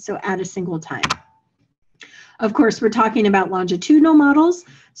baseline, so at a single time. Of course, we're talking about longitudinal models.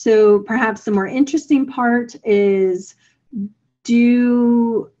 So perhaps the more interesting part is,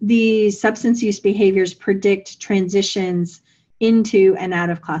 do the substance use behaviors predict transitions into and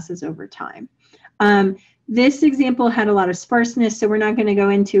out of classes over time? This example had a lot of sparseness, so we're not going to go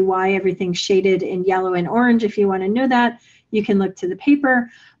into why everything's shaded in yellow and orange. If you want to know that, you can look to the paper.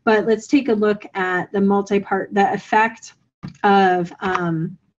 But let's take a look at the effect of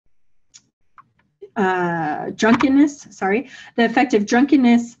drunkenness, the effect of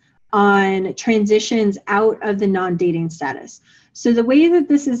drunkenness on transitions out of the non-dating status. So the way that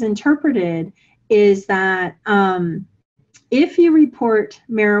this is interpreted is that if you report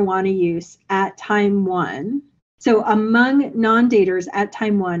marijuana use at time 1, so among non-daters at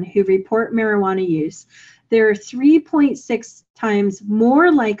time 1 who report marijuana use, they're 3.6 times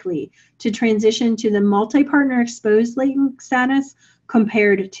more likely to transition to the multi-partner exposed latent status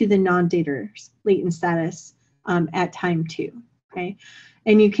compared to the non-daters latent status at time 2, okay?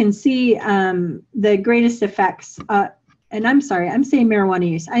 And you can see the greatest effects, and I'm sorry, I'm saying marijuana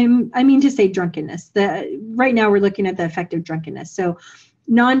use. I mean to say drunkenness. Right now we're looking at the effect of drunkenness. So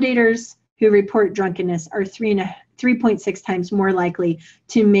non-daters who report drunkenness are 3.6 times more likely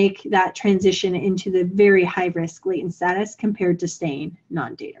to make that transition into the very high risk latent status compared to staying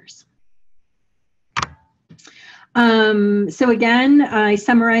non-daters. So again, I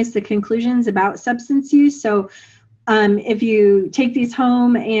summarized the conclusions about substance use. So if you take these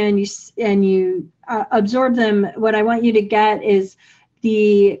home and you absorb them, what I want you to get is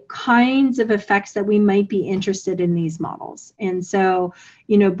the kinds of effects that we might be interested in these models. And so,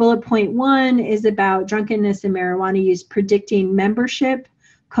 bullet point 1 is about drunkenness and marijuana use predicting membership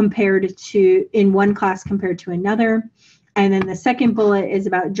in one class compared to another. And then the second bullet is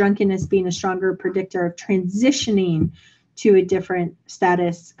about drunkenness being a stronger predictor of transitioning to a different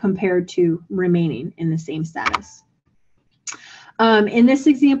status compared to remaining in the same status. In this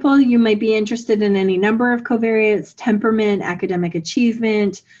example, you might be interested in any number of covariates: temperament, academic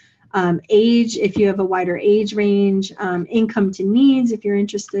achievement, age, if you have a wider age range, income to needs, if you're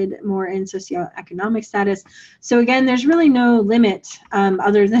interested more in socioeconomic status. So again, there's really no limit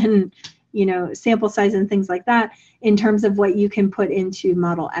other than sample size and things like that in terms of what you can put into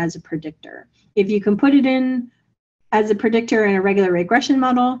model as a predictor. If you can put it in as a predictor in a regular regression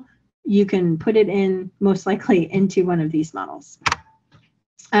model, you can put it in most likely into one of these models.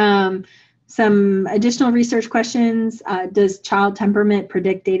 Some additional research questions. Does child temperament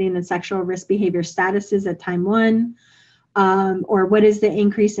predict dating and sexual risk behavior statuses at time 1? Or what is the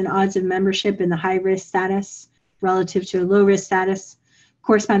increase in odds of membership in the high risk status relative to a low risk status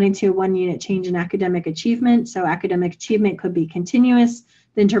corresponding to a 1 unit change in academic achievement? So academic achievement could be continuous.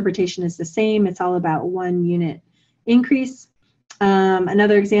 The interpretation is the same. It's all about 1 unit increase.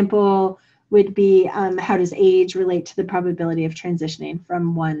 Another example would be how does age relate to the probability of transitioning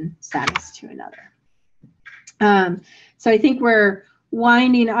from one status to another? So I think we're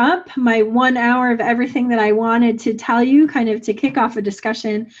winding up my 1 hour of everything that I wanted to tell you, kind of to kick off a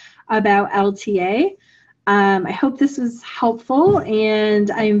discussion about LTA. I hope this was helpful,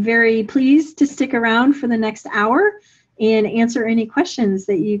 and I'm very pleased to stick around for the next hour and answer any questions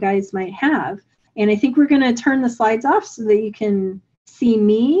that you guys might have. And I think we're going to turn the slides off so that you can see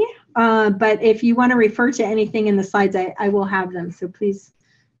me. But if you want to refer to anything in the slides, I will have them. So please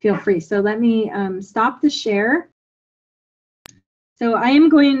feel free. So let me stop the share. So I am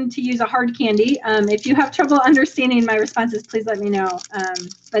going to use a hard candy. If you have trouble understanding my responses, please let me know.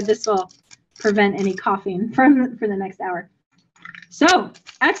 But this will prevent any coughing for the next hour. So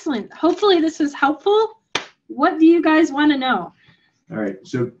excellent. Hopefully this was helpful. What do you guys want to know? All right,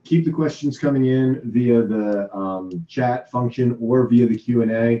 so keep the questions coming in via the chat function or via the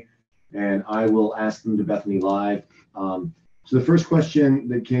Q&A, and I will ask them to Bethany live. So the first question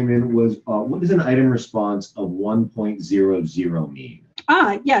that came in was, what does an item response of 1.00 mean?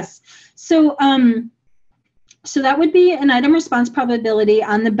 Yes. So, so that would be an item response probability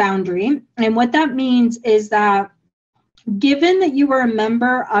on the boundary. And what that means is that given that you were a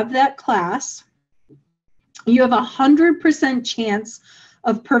member of that class, you have 100% chance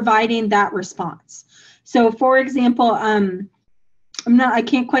of providing that response. So for example, I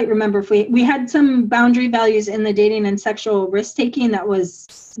can't quite remember if we had some boundary values in the dating and sexual risk taking that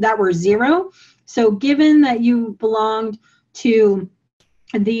were 0. So given that you belonged to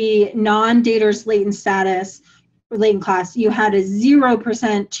the non-daters latent status or latent class, you had a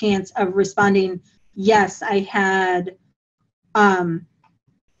 0% chance of responding, yes, I had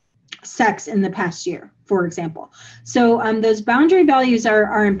sex in the past year, for example. So those boundary values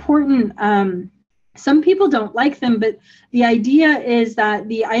are important. Some people don't like them, but the idea is that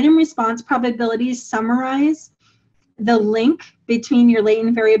the item response probabilities summarize the link between your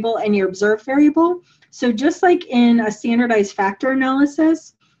latent variable and your observed variable. So just like in a standardized factor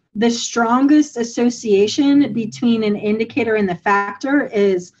analysis, the strongest association between an indicator and the factor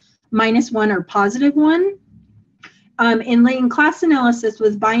is -1 or +1. In latent class analysis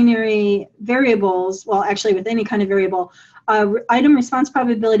with binary variables, well, actually with any kind of variable, item response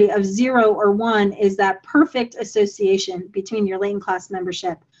probability of 0 or 1 is that perfect association between your latent class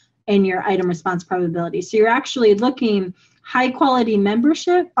membership and your item response probability. So you're actually looking high quality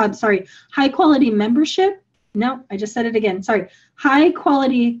membership. No, I just said it again. Sorry. High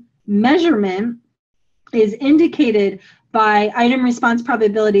quality measurement is indicated by item response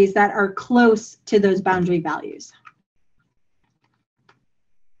probabilities that are close to those boundary values.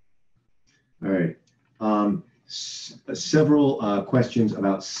 All right. Several questions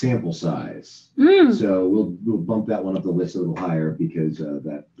about sample size. So we'll bump that one up the list a little higher because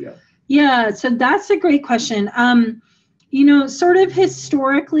that, yeah. Yeah, so that's a great question. You know, sort of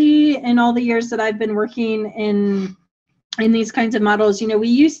historically, in all the years that I've been working in these kinds of models, you know, we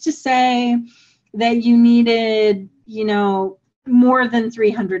used to say that you needed, you know, more than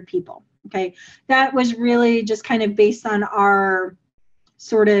 300 people. Okay, that was really just kind of based on our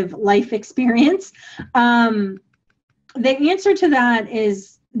sort of life experience. The answer to that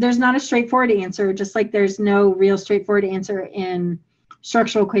is there's not a straightforward answer, just like there's no real straightforward answer in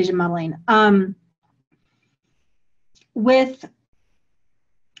structural equation modeling. With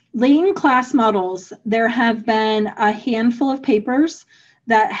latent class models, there have been a handful of papers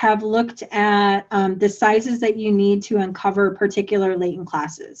that have looked at the sizes that you need to uncover particular latent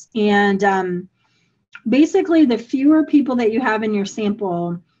classes. And basically, the fewer people that you have in your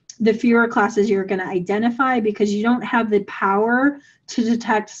sample, the fewer classes you're going to identify because you don't have the power to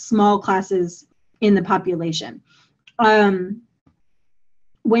detect small classes in the population.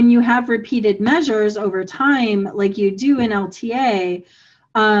 When you have repeated measures over time, like you do in LTA,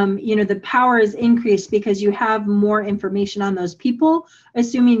 you know, the power is increased because you have more information on those people,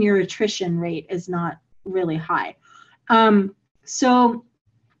 assuming your attrition rate is not really high. So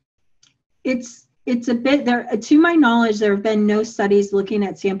it's a bit there. To my knowledge, there have been no studies looking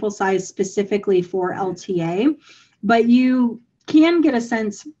at sample size specifically for LTA, but you can get a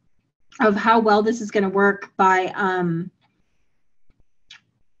sense of how well this is going to work by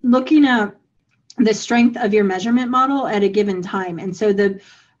looking at the strength of your measurement model at a given time. And so the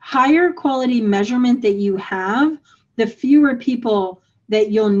higher quality measurement that you have, the fewer people that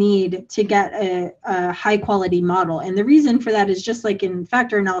you'll need to get a high quality model. And the reason for that is just like in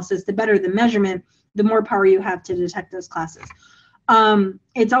factor analysis, the better the measurement, the more power you have to detect those classes.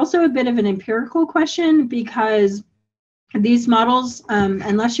 It's also a bit of an empirical question because these models,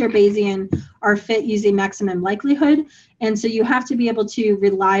 unless you're Bayesian, are fit using maximum likelihood. And so you have to be able to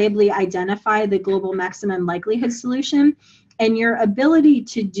reliably identify the global maximum likelihood solution. And your ability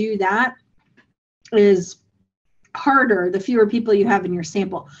to do that is harder the fewer people you have in your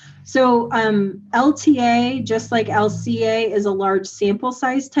sample. So LTA, just like LCA, is a large sample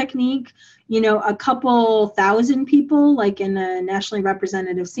size technique. You know, a couple thousand people, like in a nationally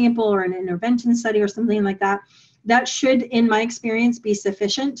representative sample or an intervention study or something like that, that should, in my experience, be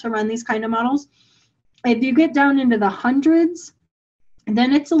sufficient to run these kind of models. If you get down into the hundreds,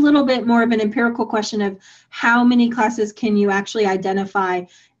 then it's a little bit more of an empirical question of how many classes can you actually identify,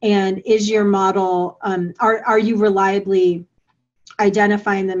 and is your model, are you reliably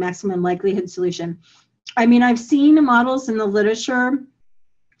identifying the maximum likelihood solution? I mean, I've seen models in the literature,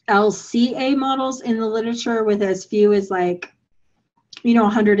 LCA models in the literature with as few as like, you know,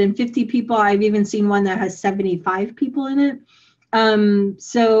 150 people. I've even seen one that has 75 people in it.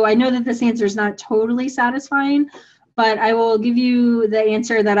 So I know that this answer is not totally satisfying, but I will give you the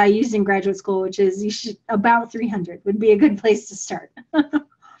answer that I used in graduate school, which is you should, about 300 would be a good place to start.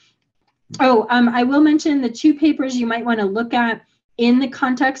 I will mention the two papers you might want to look at in the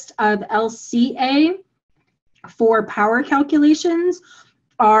context of LCA for power calculations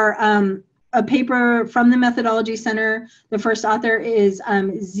are a paper from the Methodology Center. The first author is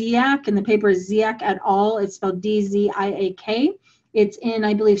Dziak, and the paper is Dziak et al. It's spelled D-Z-I-A-K. It's in,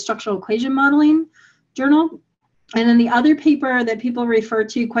 I believe, Structural Equation Modeling Journal. And then the other paper that people refer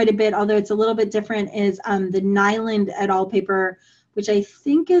to quite a bit, although it's a little bit different, is the Nyland et al. Paper, which I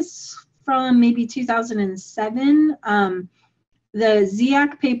think is from maybe 2007. The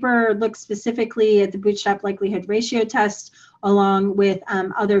Dziak paper looks specifically at the bootstrap likelihood ratio test along with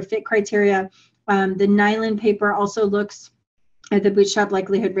other fit criteria. The Nyland paper also looks at the bootstrap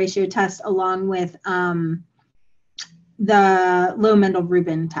likelihood ratio test along with the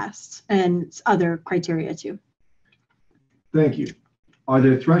Low-Mendel-Rubin test and other criteria too. Thank you. Are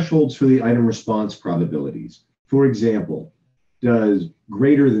there thresholds for the item response probabilities? For example, does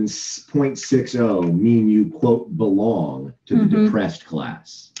greater than 0.60 mean you, quote, belong to the depressed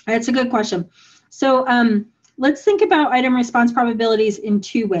class? That's a good question. So let's think about item response probabilities in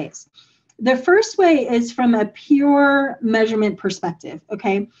two ways. The first way is from a pure measurement perspective,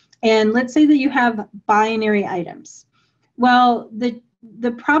 okay? And let's say that you have binary items. Well, the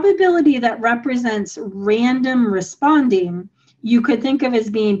probability that represents random responding, you could think of as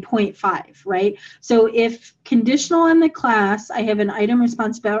being 0.5, right? So if conditional on the class, I have an item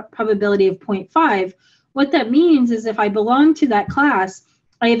response probability of 0.5, what that means is if I belong to that class,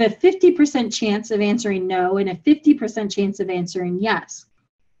 I have a 50% chance of answering no and a 50% chance of answering yes.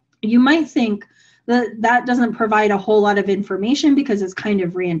 You might think that that doesn't provide a whole lot of information because it's kind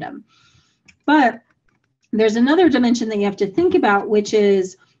of random. But there's another dimension that you have to think about, which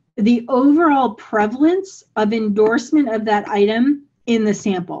is the overall prevalence of endorsement of that item in the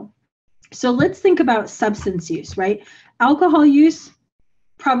sample. So let's think about substance use, right? Alcohol use,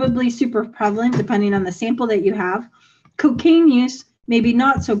 probably super prevalent depending on the sample that you have. Cocaine use, maybe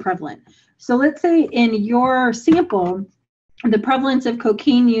not so prevalent. So let's say in your sample, the prevalence of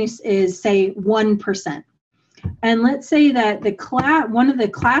cocaine use is, say, 1%. And let's say that one of the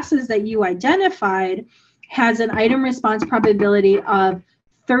classes that you identified has an item response probability of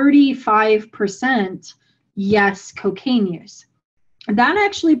 35% yes cocaine use. That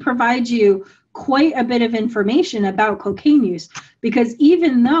actually provides you quite a bit of information about cocaine use, because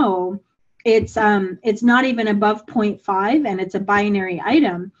even though it's not even above 0.5 and it's a binary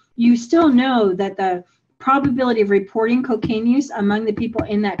item, you still know that the probability of reporting cocaine use among the people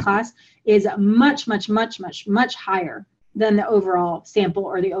in that class is much, much, much, much, much higher than the overall sample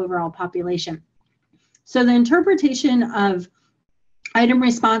or the overall population. So the interpretation of item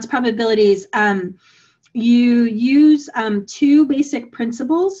response probabilities, you use two basic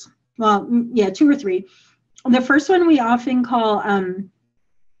principles. Well, yeah, two or three. The first one we often call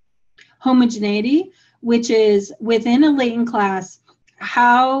homogeneity, which is within a latent class,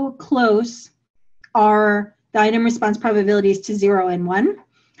 how close are the item response probabilities to 0 and 1.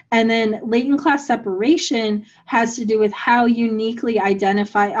 And then latent class separation has to do with how uniquely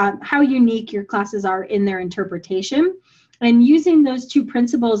how unique your classes are in their interpretation. And using those two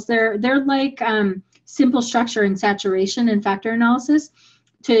principles, they're like simple structure and saturation and factor analysis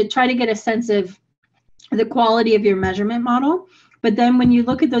to try to get a sense of the quality of your measurement model. But then when you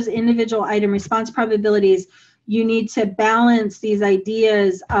look at those individual item response probabilities, you need to balance these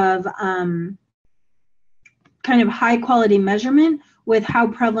ideas of kind of high quality measurement with how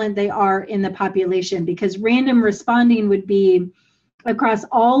prevalent they are in the population, because random responding would be across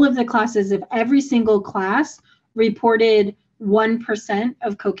all of the classes. If every single class reported 1%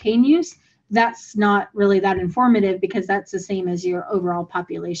 of cocaine use, that's not really that informative, because that's the same as your overall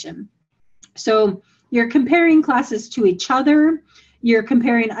population. So you're comparing classes to each other, you're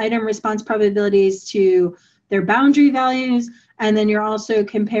comparing item response probabilities to their boundary values, and then you're also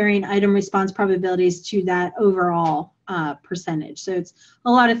comparing item response probabilities to that overall percentage. So it's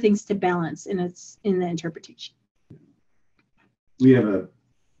a lot of things to balance in the interpretation. We have a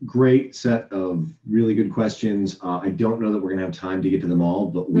great set of really good questions. I don't know that we're going to have time to get to them all,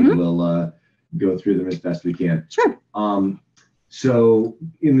 but we will go through them as best we can. Sure. So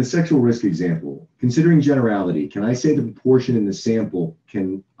in the sexual risk example, considering generality, can I say the proportion in the sample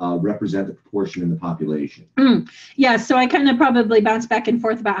can represent the proportion in the population? Yeah, so I kind of probably bounced back and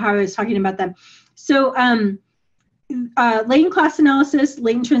forth about how I was talking about them. So latent class analysis,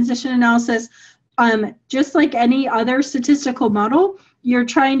 latent transition analysis, just like any other statistical model, you're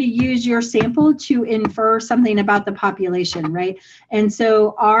trying to use your sample to infer something about the population, right? And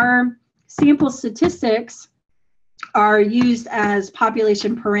so our sample statistics are used as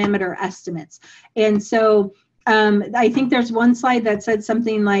population parameter estimates. And so I think there's one slide that said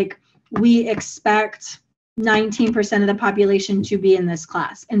something like, we expect 19% of the population to be in this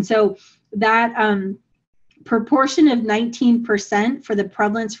class. And so that proportion of 19% for the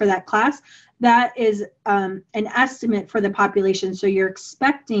prevalence for that class, that is an estimate for the population. So you're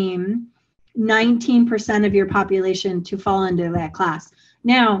expecting 19% of your population to fall into that class.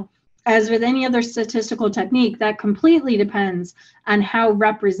 Now, as with any other statistical technique, that completely depends on how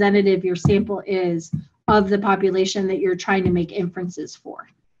representative your sample is of the population that you're trying to make inferences for.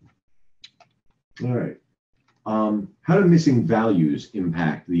 All right. How do missing values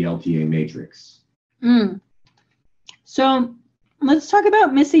impact the LTA matrix? So let's talk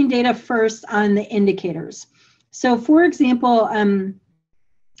about missing data first on the indicators. So for example,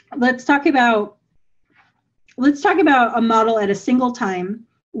 let's talk about a model at a single time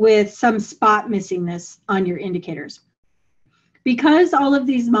with some spot missingness on your indicators. Because all of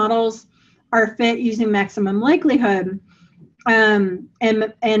these models are fit using maximum likelihood, and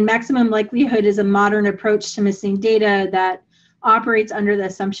maximum likelihood is a modern approach to missing data that operates under the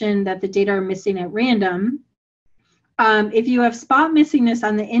assumption that the data are missing at random. If you have spot missingness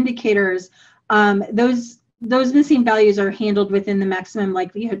on the indicators, those missing values are handled within the maximum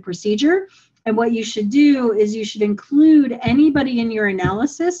likelihood procedure. And what you should do is you should include anybody in your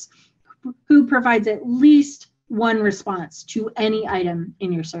analysis who provides at least one response to any item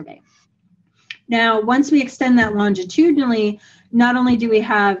in your survey. Now, once we extend that longitudinally, not only do we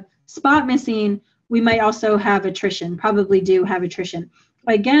have spot missing, we might also have attrition, probably do have attrition.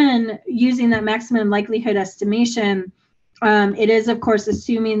 Again, using that maximum likelihood estimation, it is, of course,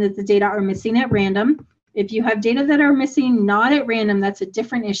 assuming that the data are missing at random. If you have data that are missing not at random, that's a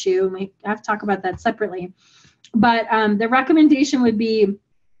different issue. We have to talk about that separately. But the recommendation would be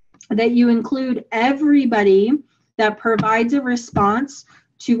that you include everybody that provides a response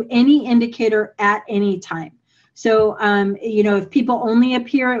to any indicator at any time. So, you know, if people only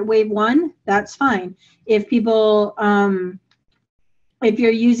appear at wave 1, that's fine. If people, if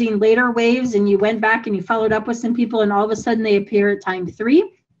you're using later waves and you went back and you followed up with some people and all of a sudden they appear at time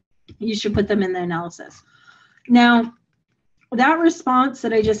 3, you should put them in the analysis. Now, that response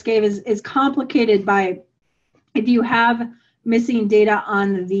that I just gave is complicated by if you have missing data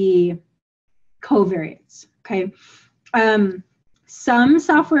on the covariates, okay? Some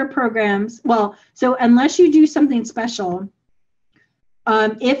software programs, well, so unless you do something special,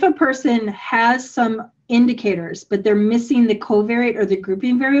 if a person has some indicators, but they're missing the covariate or the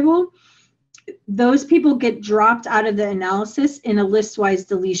grouping variable, those people get dropped out of the analysis in a list-wise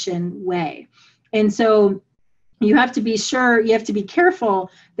deletion way. And so you have to be sure, you have to be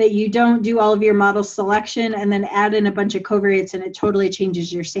careful that you don't do all of your model selection and then add in a bunch of covariates and it totally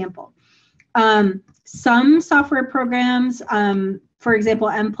changes your sample. Some software programs, for example,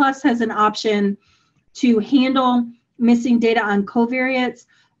 M+ has an option to handle missing data on covariates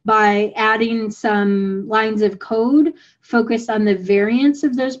by adding some lines of code focused on the variance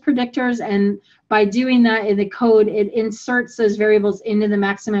of those predictors. And by doing that in the code, it inserts those variables into the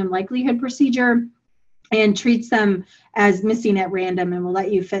maximum likelihood procedure and treats them as missing at random and will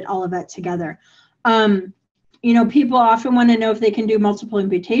let you fit all of that together. People often want to know if they can do multiple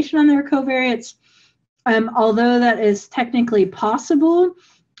imputation on their covariates. Although that is technically possible,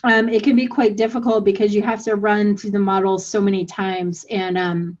 it can be quite difficult because you have to run through the model so many times,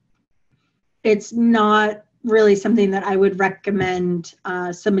 and it's not really something that I would recommend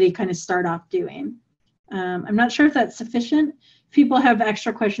somebody kind of start off doing. I'm not sure if that's sufficient. If people have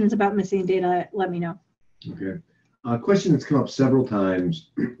extra questions about missing data, let me know. Okay. A question that's come up several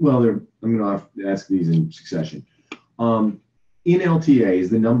times. Well, I'm going to ask these in succession. In LTA, is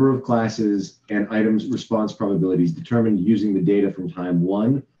the number of classes and items response probabilities determined using the data from time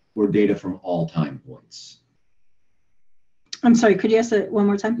 1 or data from all time points? I'm sorry, could you ask it one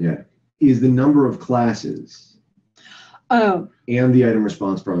more time? Yeah. Is the number of classes and the item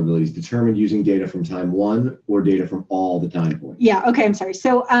response probabilities determined using data from time 1 or data from all the time points? Yeah, okay, I'm sorry.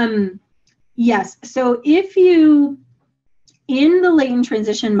 So, yes. So if you, in the latent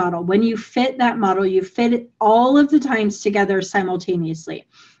transition model, when you fit that model, you fit all of the times together simultaneously.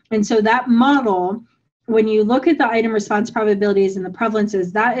 And so that model, when you look at the item response probabilities and the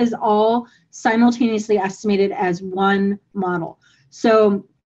prevalences, that is all simultaneously estimated as one model. So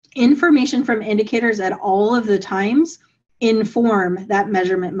information from indicators at all of the times inform that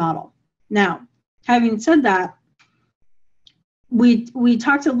measurement model. Now, having said that, we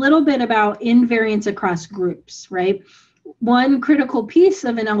talked a little bit about invariance across groups, right? One critical piece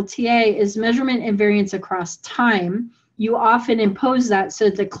of an LTA is measurement invariance across time. You often impose that so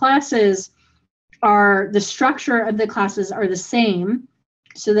the classes are, the structure of the classes are the same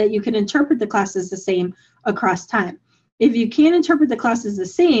so that you can interpret the classes the same across time. If you can't interpret the classes the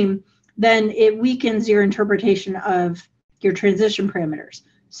same, then it weakens your interpretation of your transition parameters.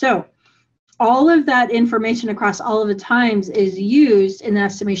 So all of that information across all of the times is used in the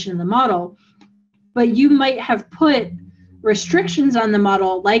estimation of the model, but you might have put restrictions on the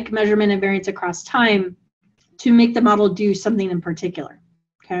model like measurement and variance across time to make the model do something in particular,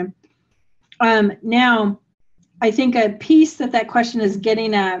 okay? Now, I think a piece that question is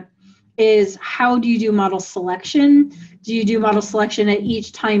getting at is how do you do model selection? Do you do model selection at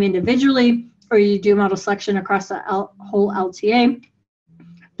each time individually, or you do model selection across the whole LTA?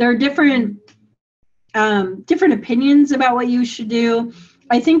 There are different opinions about what you should do.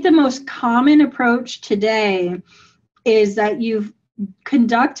 I think the most common approach today is that you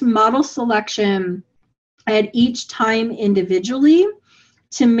conduct model selection at each time individually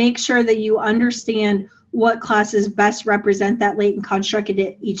to make sure that you understand what classes best represent that latent construct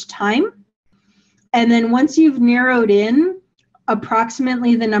at each time. And then once you've narrowed in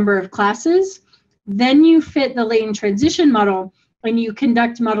approximately the number of classes, then you fit the latent transition model and you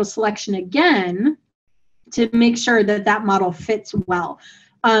conduct model selection again to make sure that that model fits well.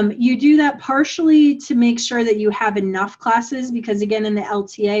 You do that partially to make sure that you have enough classes, because again, in the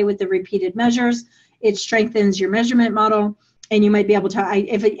LTA with the repeated measures, it strengthens your measurement model, and you might be able to,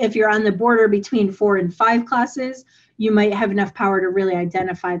 if you're on the border between 4 and 5 classes, you might have enough power to really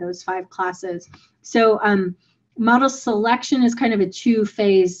identify those 5 classes. So model selection is kind of a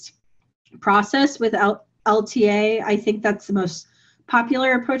 2-phased process with LTA. I think that's the most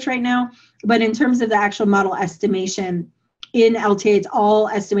popular approach right now, but in terms of the actual model estimation, in LTA, it's all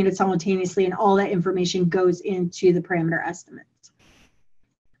estimated simultaneously, and all that information goes into the parameter estimates.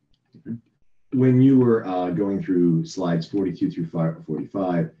 When you were going through slides 42 through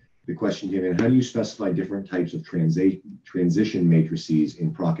 45, the question came in, how do you specify different types of transition matrices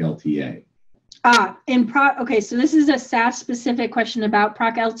in PROC LTA? Okay, so this is a SAS-specific question about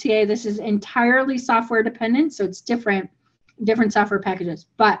PROC LTA. This is entirely software dependent, so it's different software packages.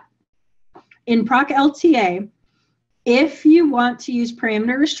 But in PROC LTA, if you want to use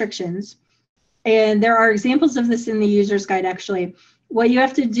parameter restrictions, and there are examples of this in the user's guide actually, what you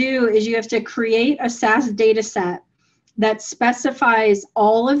have to do is you have to create a SAS data set that specifies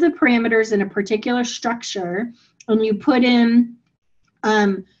all of the parameters in a particular structure, and you put in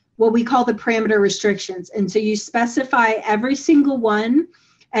what we call the parameter restrictions. And so you specify every single one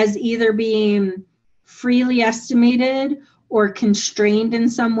as either being freely estimated or constrained in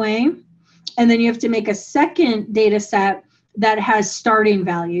some way. And then you have to make a second data set that has starting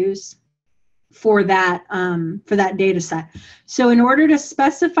values for that data set. So in order to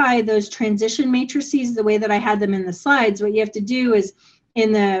specify those transition matrices the way that I had them in the slides, what you have to do is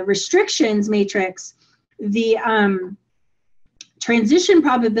in the restrictions matrix, the transition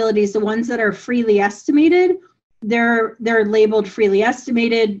probabilities, the ones that are freely estimated, they're labeled freely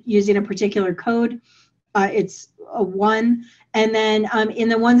estimated using a particular code. It's a 1. And then in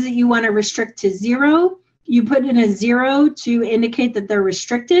the ones that you want to restrict to 0, you put in a 0 to indicate that they're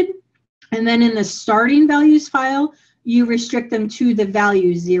restricted. And then in the starting values file, you restrict them to the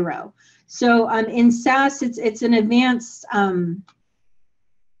value 0. So in SAS, it's an advanced,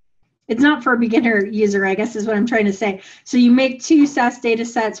 it's not for a beginner user, I guess is what I'm trying to say. So you make 2 SAS data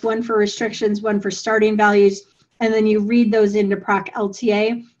sets, one for restrictions, one for starting values, and then you read those into proc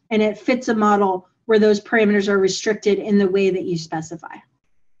LTA, and it fits a model where those parameters are restricted in the way that you specify.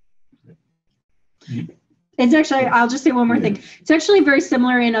 It's actually, I'll just say one more thing. It's actually very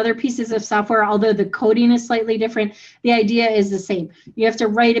similar in other pieces of software, although the coding is slightly different. The idea is the same. You have to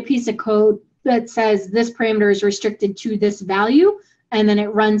write a piece of code that says this parameter is restricted to this value, and then it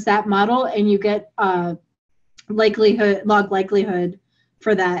runs that model, and you get likelihood, log likelihood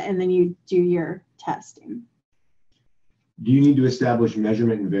for that, and then you do your testing. Do you need to establish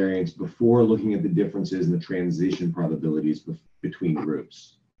measurement and variance before looking at the differences in the transition probabilities between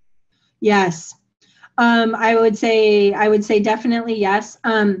groups? Yes. I would say definitely yes.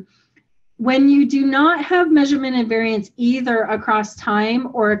 When you do not have measurement and variance either across time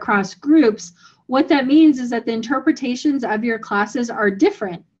or across groups, what that means is that the interpretations of your classes are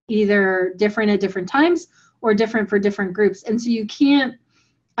different, either different at different times or different for different groups. And so you can't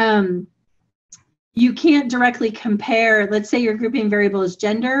directly compare, let's say your grouping variable is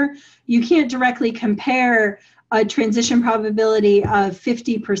gender, you can't directly compare a transition probability of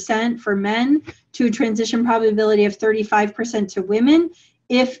 50% for men to a transition probability of 35% to women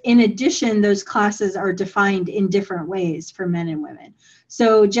if in addition those classes are defined in different ways for men and women.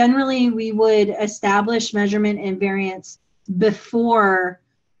 So generally we would establish measurement and variance before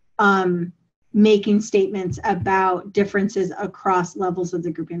making statements about differences across levels of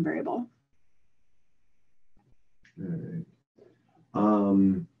the grouping variable. All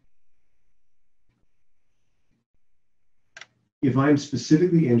right. If I'm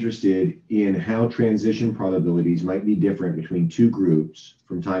specifically interested in how transition probabilities might be different between 2 groups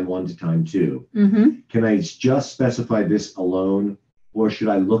from time 1 to time 2, can I just specify this alone, or should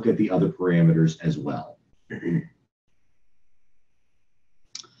I look at the other parameters as well?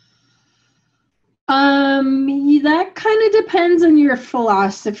 That kind of depends on your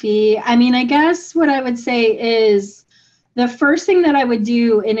philosophy. I mean, I guess what I would say is the first thing that I would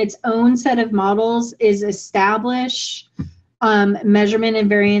do in its own set of models is establish measurement and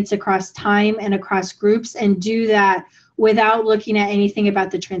variance across time and across groups, and do that without looking at anything about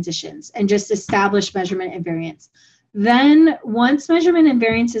the transitions, and just establish measurement and variance. Then once measurement and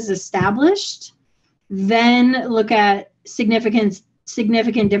variance is established, then look at significant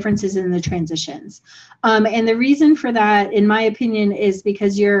differences in the transitions. And the reason for that, in my opinion, is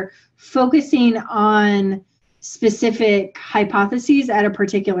because you're focusing on specific hypotheses at a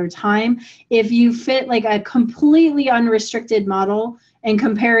particular time. If you fit like a completely unrestricted model and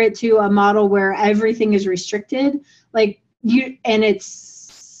compare it to a model where everything is restricted, like and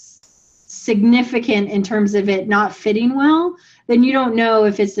it's significant in terms of it not fitting well, then you don't know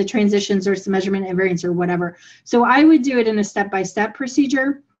if it's the transitions or it's the measurement and variance or whatever. So I would do it in a step-by-step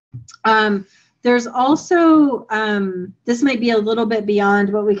procedure. There's also, this might be a little bit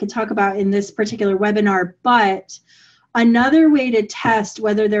beyond what we could talk about in this particular webinar, but another way to test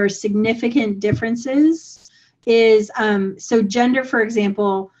whether there are significant differences is, so gender, for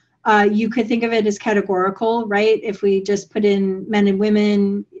example, you could think of it as categorical, right? If we just put in men and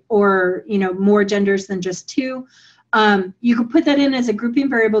women, or more genders than just 2, you could put that in as a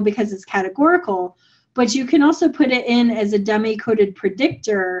grouping variable because it's categorical, but you can also put it in as a dummy-coded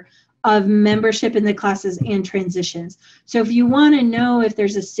predictor of membership in the classes and transitions. So if you want to know if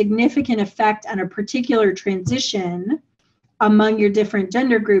there's a significant effect on a particular transition among your different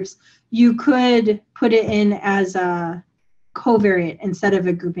gender groups, you could put it in as a covariate instead of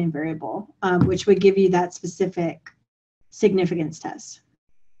a grouping variable, which would give you that specific significance test.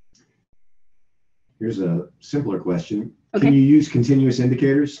 Here's a simpler question. Okay. Can you use continuous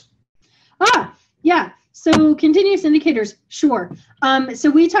indicators? Yeah. So continuous indicators, sure. So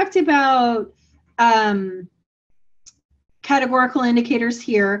we talked about categorical indicators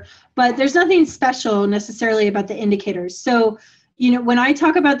here, but there's nothing special necessarily about the indicators. So, when I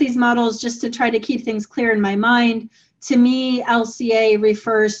talk about these models, just to try to keep things clear in my mind, to me, LCA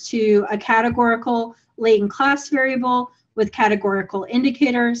refers to a categorical latent class variable with categorical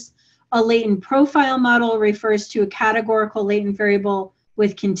indicators. A latent profile model refers to a categorical latent variable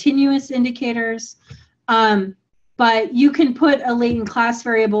with continuous indicators. But you can put a latent class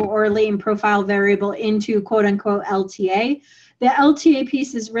variable or a latent profile variable into quote unquote LTA. The LTA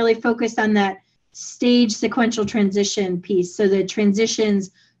piece is really focused on that stage sequential transition piece. So the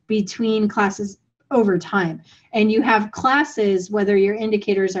transitions between classes over time. And you have classes, whether your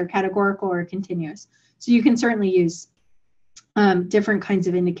indicators are categorical or continuous. So you can certainly use different kinds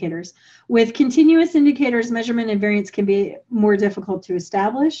of indicators. With continuous indicators, measurement and variance can be more difficult to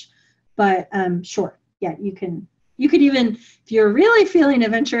establish. But sure, yeah, you could even, if you're really feeling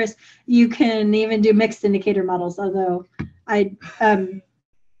adventurous, you can even do mixed indicator models, although I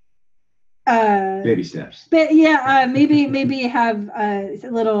baby steps. But yeah, maybe have a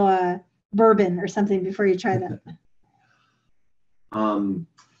little bourbon or something before you try that.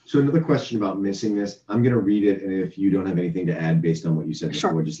 So another question about missing this, I'm going to read it, and if you don't have anything to add based on what you said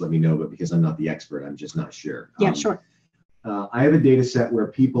before, just let me know. But because I'm not the expert, I'm just not sure. Yeah, sure. I have a data set where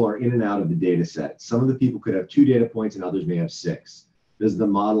people are in and out of the data set. Some of the people could have 2 data points and others may have 6. Does the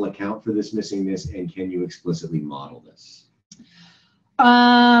model account for this missingness, and can you explicitly model this? Okay,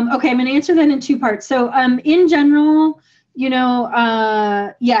 I'm going to answer that in 2 parts. So in general,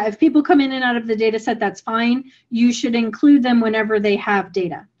 yeah, if people come in and out of the data set, that's fine. You should include them whenever they have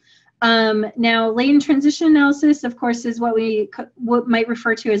data. Now, latent transition analysis, of course, is what we might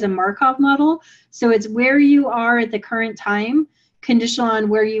refer to as a Markov model. So it's where you are at the current time, conditional on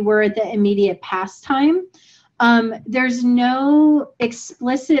where you were at the immediate past time. There's no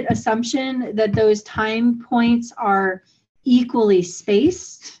explicit assumption that those time points are equally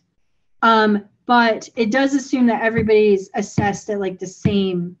spaced, but it does assume that everybody's assessed at like the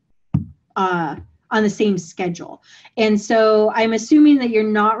same on the same schedule. And so I'm assuming that you're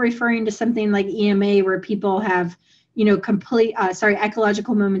not referring to something like EMA where people have, complete,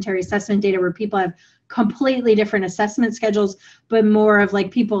 ecological momentary assessment data where people have completely different assessment schedules, but more of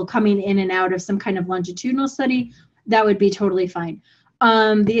like people coming in and out of some kind of longitudinal study. That would be totally fine.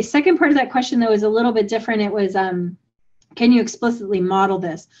 The second part of that question, though, is a little bit different. It was, can you explicitly model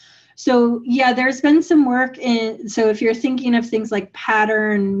this? So yeah, there's been some work in, so if you're thinking of things like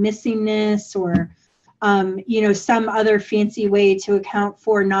pattern missingness or some other fancy way to account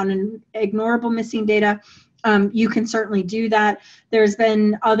for non-ignorable missing data, you can certainly do that. There's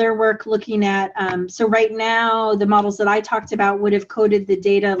been other work looking at, so right now, the models that I talked about would have coded the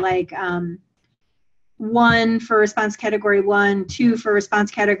data like 1 for response category 1, 2 for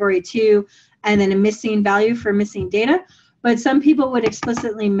response category 2, and then a missing value for missing data. But some people would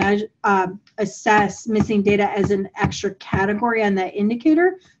explicitly assess missing data as an extra category on that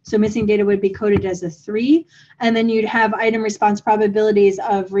indicator. So missing data would be coded as a 3. And then you'd have item response probabilities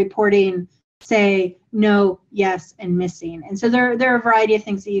of reporting, say, no, yes, and missing. And so there are a variety of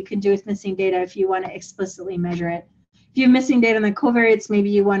things that you can do with missing data if you want to explicitly measure it. If you have missing data on the covariates, maybe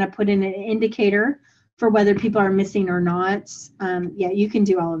you want to put in an indicator for whether people are missing or not. Yeah, you can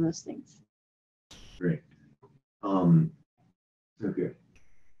do all of those things. Great. Okay.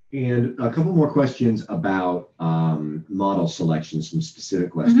 And a couple more questions about model selection, some specific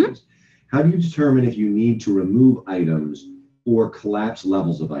questions. How do you determine if you need to remove items or collapse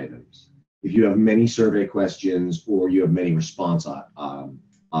levels of items? If you have many survey questions or you have many response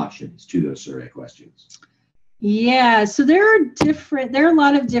options to those survey questions? Yeah, so there are a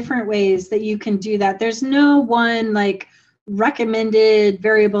lot of different ways that you can do that. There's no one like recommended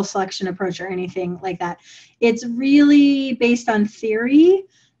variable selection approach or anything like that. It's really based on theory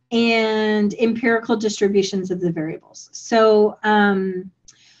and empirical distributions of the variables. So,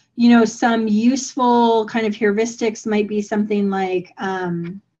 some useful kind of heuristics might be something like,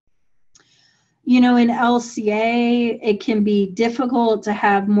 in LCA, it can be difficult to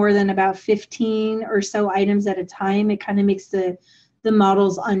have more than about 15 or so items at a time. It kind of makes the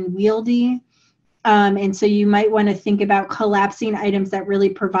models unwieldy. And so you might want to think about collapsing items that really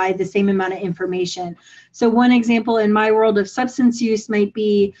provide the same amount of information. So one example in my world of substance use might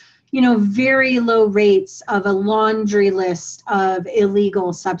be, very low rates of a laundry list of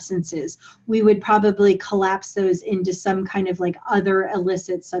illegal substances. We would probably collapse those into some kind of like other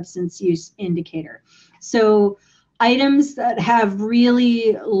illicit substance use indicator. So items that have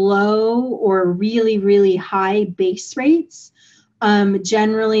really low or really, really high base rates,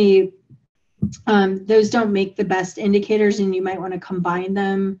 generally, those don't make the best indicators, and you might want to combine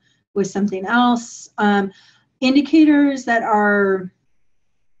them with something else. Indicators that are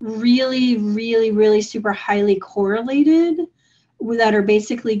really, really, really super highly correlated, that are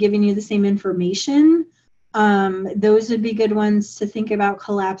basically giving you the same information, those would be good ones to think about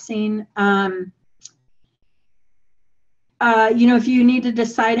collapsing. If you need to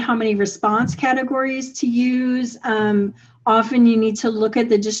decide how many response categories to use, often you need to look at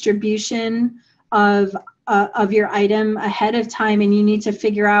the distribution of your item ahead of time, and you need to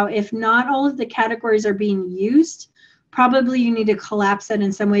figure out if not all of the categories are being used, probably you need to collapse that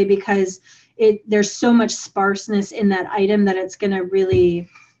in some way because there's so much sparseness in that item that it's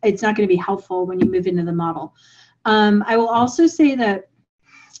not going to be helpful when you move into the model. I will also say that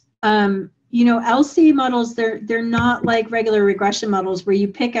LC models, they're not like regular regression models where you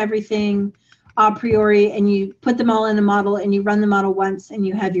pick everything a priori, and you put them all in a model and you run the model once and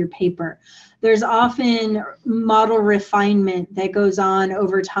you have your paper. There's often model refinement that goes on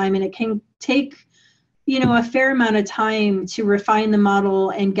over time, and it can take, you know, a fair amount of time to refine the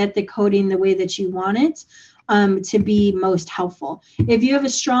model and get the coding the way that you want it to be most helpful. If you have a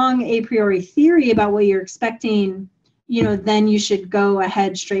strong a priori theory about what you're expecting, you know, then you should go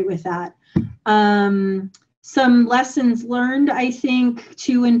ahead straight with that. Some lessons learned, I think,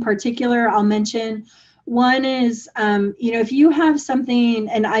 two in particular, I'll mention. One is, you know, if you have something,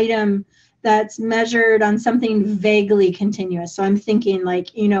 an item that's measured on something vaguely continuous, so I'm thinking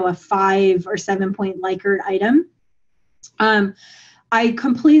like, you know, a 5 or 7 point Likert item, I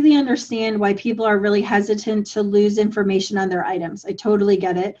completely understand why people are really hesitant to lose information on their items. I totally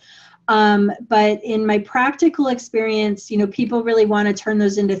get it. But in my practical experience, you know, people really want to turn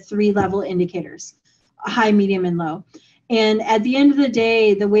those into 3-level indicators: high, medium, and low. And at the end of the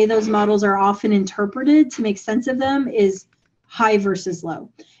day, the way those models are often interpreted to make sense of them is high versus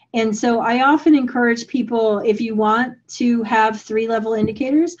low. And so I often encourage people, if you want to have 3-level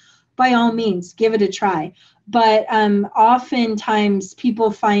indicators, by all means, give it a try. But oftentimes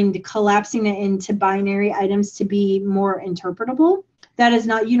people find collapsing it into binary items to be more interpretable. That is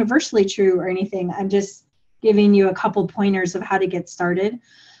not universally true or anything. I'm just giving you a couple pointers of how to get started.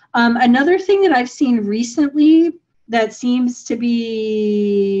 Another thing that I've seen recently that seems to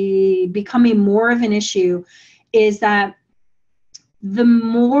be becoming more of an issue is that the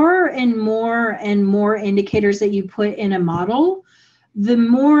more and more and more indicators that you put in a model, the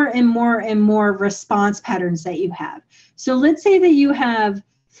more and more and more response patterns that you have. So let's say that you have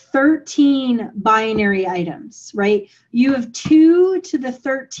 13 binary items, right? You have 2 to the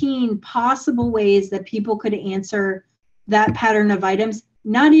 13 possible ways that people could answer that pattern of items,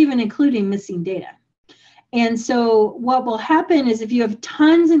 not even including missing data. And so what will happen is if you have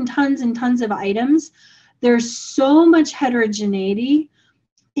tons and tons and tons of items, there's so much heterogeneity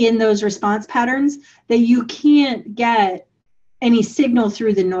in those response patterns that you can't get any signal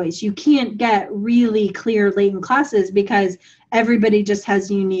through the noise. You can't get really clear latent classes because everybody just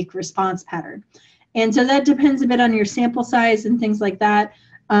has a unique response pattern. And so that depends a bit on your sample size and things like that.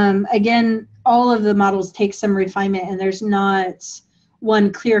 Again, all of the models take some refinement, and there's not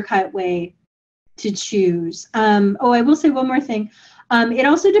one clear-cut way to choose. Oh, I will say one more thing. It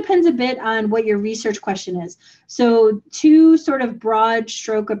also depends a bit on what your research question is. So 2 sort of broad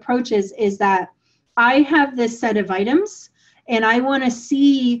stroke approaches is that I have this set of items, and I want to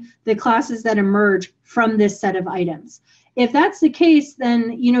see the classes that emerge from this set of items. If that's the case,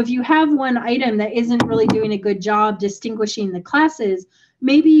 then, you know, if you have one item that isn't really doing a good job distinguishing the classes,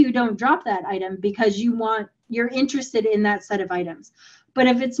 maybe you don't drop that item because you're interested in that set of items. But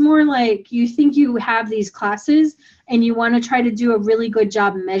if it's more like you think you have these classes and you want to try to do a really good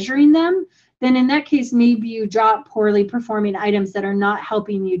job measuring them, then in that case, maybe you drop poorly performing items that are not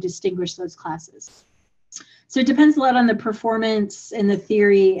helping you distinguish those classes. So it depends a lot on the performance and the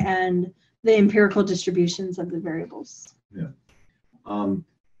theory and the empirical distributions of the variables. Yeah.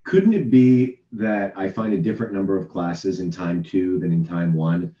 Couldn't it be that I find a different number of classes in time 2 than in time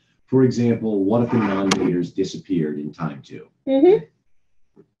 1? For example, what if the non-daters disappeared in time 2? Mm-hmm.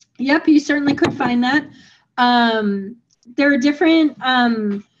 Yep, you certainly could find that. There are different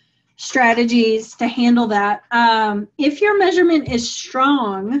strategies to handle that. If your measurement is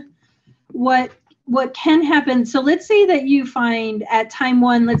strong, what can happen, so let's say that you find at time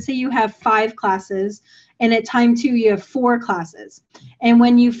 1, let's say you have 5 classes, and at time 2 you have 4 classes. And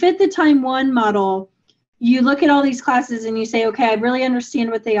when you fit the time 1 model, you look at all these classes and you say, okay, I really understand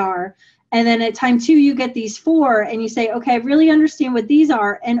what they are. And then at time 2 you get these 4 and you say, okay, I really understand what these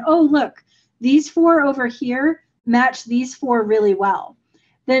are. And oh, look, these 4 over here match these 4 really well.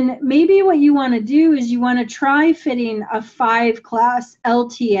 Then maybe what you want to do is you want to try fitting a 5-class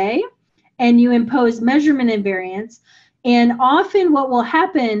LTA, and you impose measurement invariance. And often what will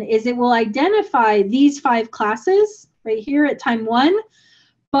happen is it will identify these 5 classes right here at time 1,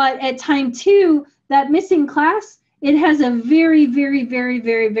 but at time 2, that missing class, it has a very, very, very,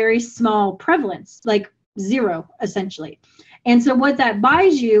 very, very small prevalence, like 0, essentially. And so what that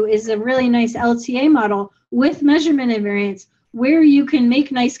buys you is a really nice LTA model with measurement invariance where you can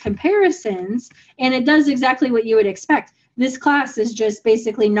make nice comparisons, and it does exactly what you would expect. This class is just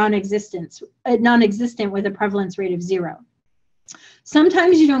basically non-existent with a prevalence rate of 0.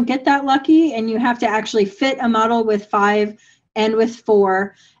 Sometimes you don't get that lucky, and you have to actually fit a model with 5 and with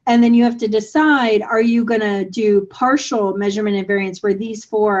 4, and then you have to decide, are you going to do partial measurement invariance where these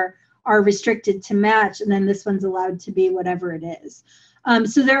 4 are restricted to match, and then this one's allowed to be whatever it is.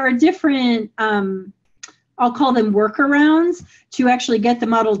 So there are different I'll call them workarounds to actually get the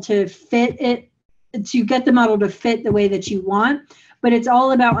model to fit it, to get the model to fit the way that you want. But it's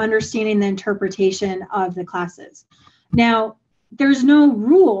all about understanding the interpretation of the classes. Now, there's no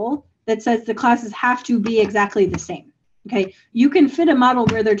rule that says the classes have to be exactly the same. Okay, you can fit a model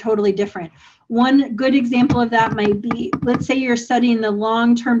where they're totally different. One good example of that might be, let's say you're studying the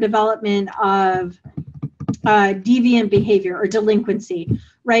long-term development of deviant behavior or delinquency,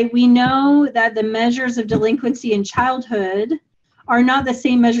 right? We know that the measures of delinquency in childhood are not the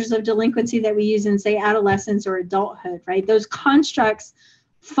same measures of delinquency that we use in, say, adolescence or adulthood, right? Those constructs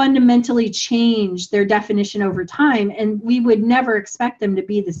fundamentally change their definition over time, and we would never expect them to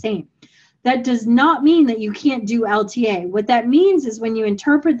be the same. That does not mean that you can't do LTA. What that means is when you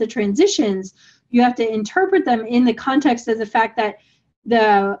interpret the transitions, you have to interpret them in the context of the fact that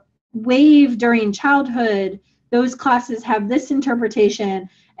the wave during childhood, those classes have this interpretation,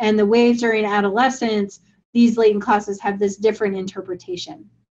 and the waves during adolescence, these latent classes have this different interpretation.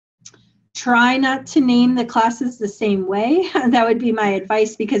 Try not to name the classes the same way. That would be my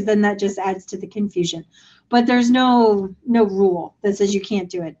advice, because then that just adds to the confusion. But there's no rule that says you can't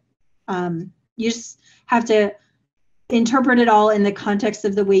do it. You just have to interpret it all in the context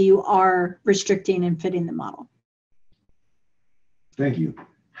of the way you are restricting and fitting the model. Thank you.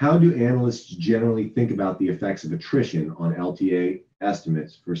 How do analysts generally think about the effects of attrition on LTA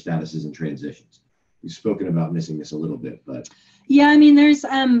estimates for statuses and transitions? We've spoken about missing this a little bit, but. Yeah, I mean, there's,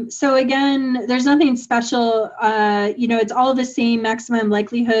 so again, there's nothing special. You know, it's all the same maximum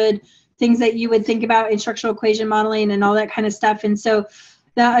likelihood, things that you would think about in structural equation modeling and all that kind of stuff. And so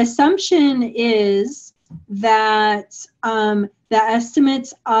the assumption is that the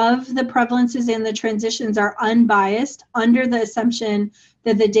estimates of the prevalences and the transitions are unbiased under the assumption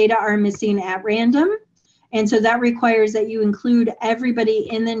that the data are missing at random. And so that requires that you include everybody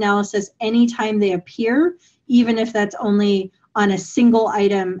in the analysis anytime they appear, even if that's only on a single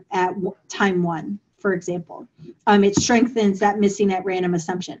item at time one, for example. It strengthens that missing at random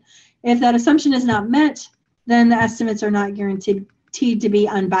assumption. If that assumption is not met, then the estimates are not guaranteed to be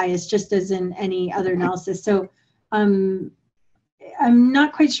unbiased, just as in any other analysis. So I'm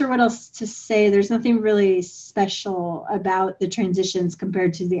not quite sure what else to say. There's nothing really special about the transitions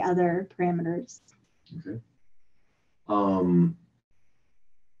compared to the other parameters. Okay. Oh,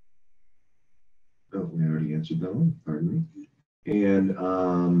 we already answered that one, pardon me. And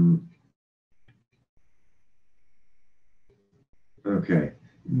okay.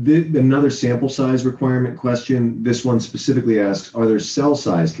 Another sample size requirement question. This one specifically asks, are there cell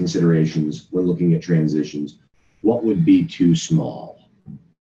size considerations when looking at transitions? What would be too small?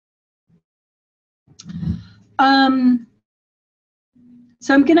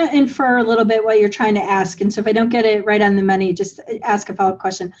 So I'm going to infer a little bit what you're trying to ask. And so if I don't get it right on the money, just ask a follow-up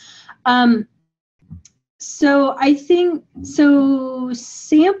question. So I think, so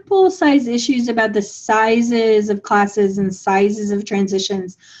sample size issues about the sizes of classes and sizes of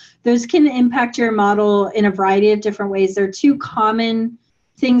transitions, those can impact your model in a variety of different ways. There are two common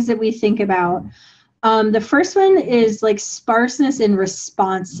things that we think about. The first one is like sparseness in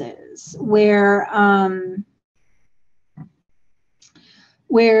responses, where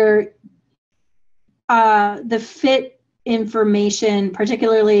the fit information,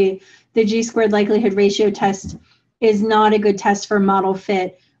 particularly the G-squared likelihood ratio test, is not a good test for model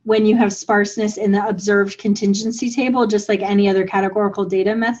fit when you have sparseness in the observed contingency table, just like any other categorical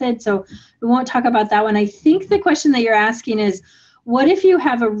data method. So we won't talk about that one. I think the question that you're asking is, what if you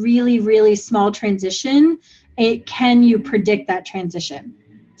have a really, really small transition? Can you predict that transition?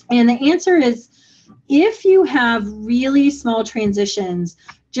 And the answer is, if you have really small transitions,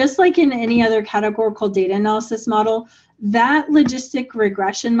 just like in any other categorical data analysis model, that logistic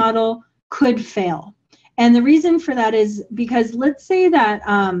regression model could fail. And the reason for that is because let's say that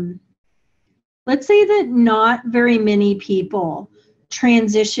not very many people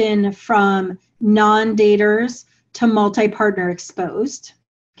transition from non-daters to multi-partner exposed.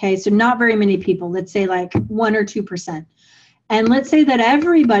 Okay, so not very many people, let's say like 1 or 2%. And let's say that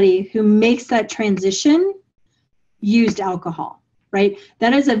everybody who makes that transition used alcohol, right?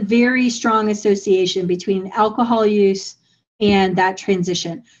 That is a very strong association between alcohol use and that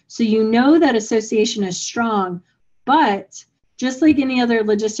transition. So you know that association is strong, but just like any other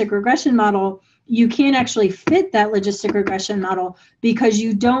logistic regression model, you can't actually fit that logistic regression model because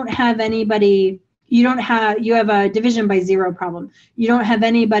you don't have anybody, you have a division by zero problem. You don't have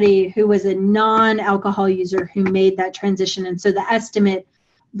anybody who was a non-alcohol user who made that transition, and so the estimate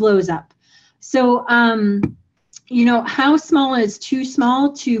blows up. So, you know, how small is too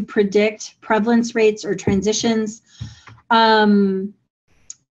small to predict prevalence rates or transitions?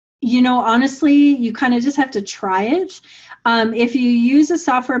 You know, honestly, you kind of just have to try it. If you use a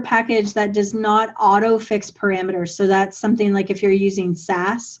software package that does not auto fix parameters, so that's something like if you're using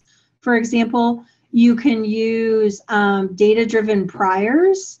SAS, for example, you can use data-driven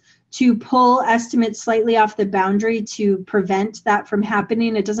priors to pull estimates slightly off the boundary to prevent that from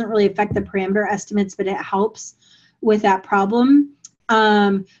happening. It doesn't really affect the parameter estimates, but it helps with that problem.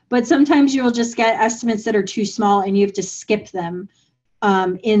 But sometimes you'll just get estimates that are too small and you have to skip them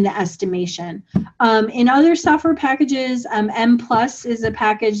in the estimation. In other software packages, M+ is a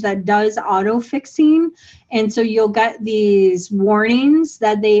package that does auto-fixing, and so you'll get these warnings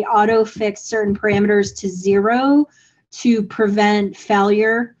that they auto-fix certain parameters to 0 to prevent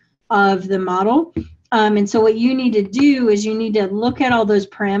failure of the model. And so what you need to do is you need to look at all those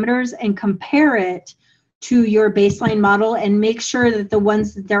parameters and compare it to your baseline model and make sure that the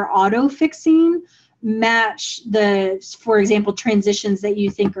ones that they're auto-fixing match the, for example, transitions that you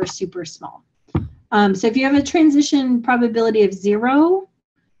think are super small. So if you have a transition probability of 0,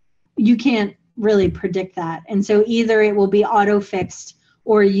 you can't really predict that. And so either it will be auto-fixed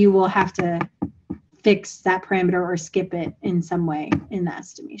or you will have to fix that parameter or skip it in some way in the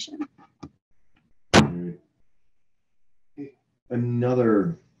estimation.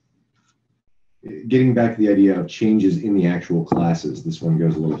 Another, getting back to the idea of changes in the actual classes, this one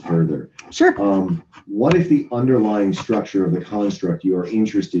goes a little further. Sure. What if the underlying structure of the construct you are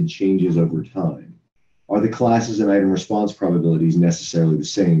interested changes over time? Are the classes and item response probabilities necessarily the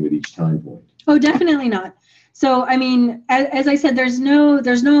same with each time point? Oh, definitely not. So, I mean, as I said, there's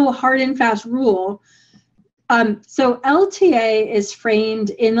no hard and fast rule. So LTA is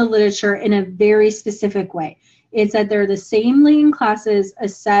framed in the literature in a very specific way. It's that they're the same latent classes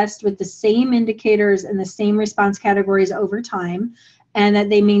assessed with the same indicators and the same response categories over time, and that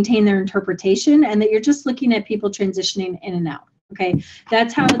they maintain their interpretation, and that you're just looking at people transitioning in and out. Okay,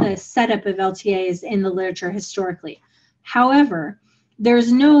 that's how the setup of LTA is in the literature historically. However,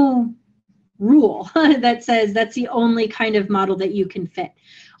 there's no rule that says that's the only kind of model that you can fit.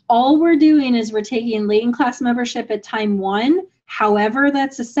 All we're doing is we're taking latent class membership at time 1, however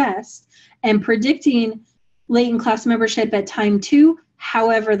that's assessed, and predicting latent class membership at time 2,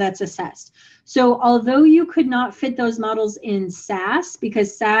 however that's assessed. So although you could not fit those models in SAS,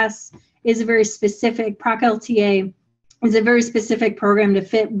 because SAS is a very specific, PROC-LTA is a very specific program to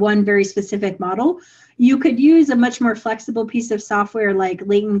fit one very specific model, you could use a much more flexible piece of software like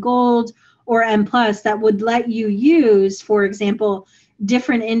Latent Gold or M+ that would let you use, for example,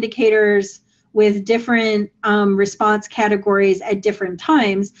 different indicators with different response categories at different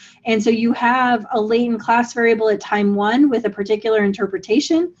times. And so you have a latent class variable at time 1 with a particular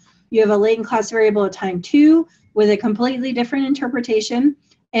interpretation. You have a latent class variable at time 2 with a completely different interpretation.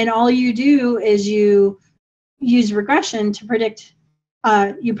 And all you do is you use regression to predict,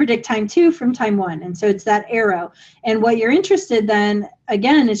 you predict time 2 from time 1. And so it's that arrow. And what you're interested then,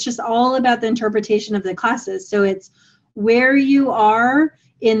 again, it's just all about the interpretation of the classes. So it's where you are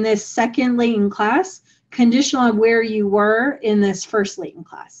in this second latent class, conditional on where you were in this first latent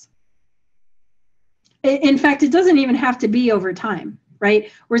class. In fact, it doesn't even have to be over time,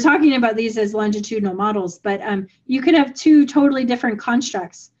 right? We're talking about these as longitudinal models, but you could have 2 totally different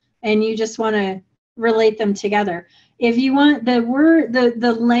constructs and you just want to relate them together. If you want,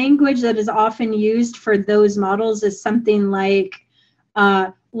 the language that is often used for those models is something like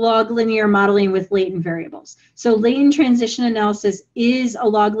log linear modeling with latent variables. So latent transition analysis is a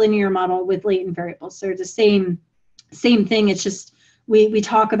log linear model with latent variables. So it's the same thing. It's just we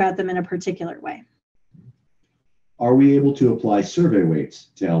talk about them in a particular way. Are we able to apply survey weights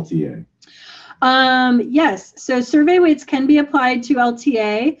to LTA? Yes. So survey weights can be applied to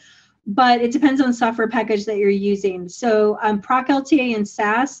LTA, but it depends on the software package that you're using. So PROC-LTA and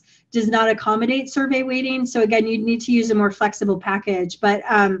SAS does not accommodate survey weighting. So again, you'd need to use a more flexible package. But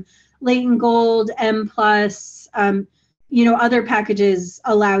Latent Gold, M+, other packages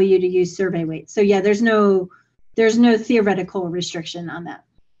allow you to use survey weights. So yeah, there's no theoretical restriction on that.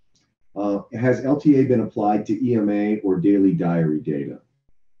 Has LTA been applied to EMA or daily diary data?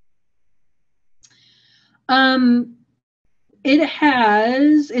 It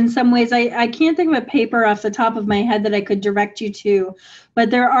has, in some ways. I can't think of a paper off the top of my head that I could direct you to, but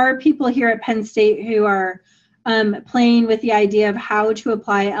there are people here at Penn State who are playing with the idea of how to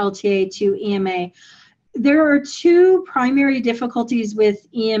apply LTA to EMA. There are 2 primary difficulties with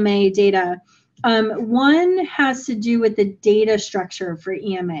EMA data. One has to do with the data structure for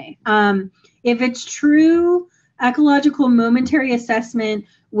EMA. If it's true ecological momentary assessment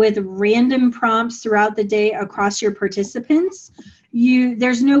with random prompts throughout the day across your participants,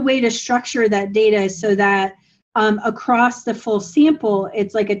 there's no way to structure that data so that across the full sample,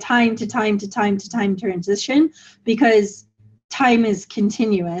 it's like a time to time to time to time transition, because time is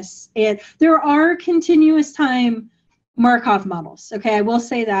continuous. And there are continuous time Markov models. Okay, I will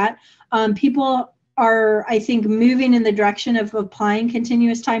say that. People are, I think, moving in the direction of applying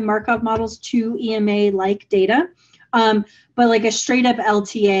continuous time Markov models to EMA-like data. But like a straight up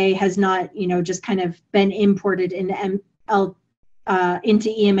LTA has not, just kind of been imported into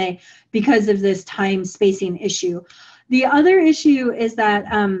EMA because of this time spacing issue. The other issue is that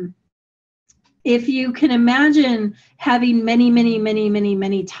if you can imagine having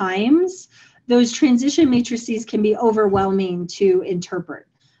many times, those transition matrices can be overwhelming to interpret.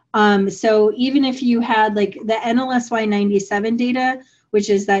 So even if you had like the NLSY 97 data, which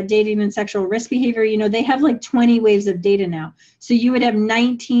is that dating and sexual risk behavior, they have like 20 waves of data now. So you would have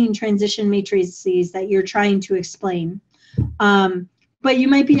 19 transition matrices that you're trying to explain. But you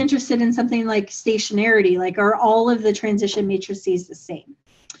might be interested in something like stationarity, like are all of the transition matrices the same?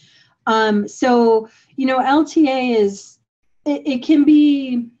 So, LTA is, it can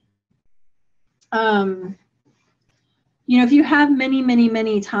be, if you have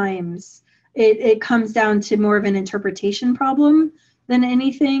many times, it comes down to more of an interpretation problem than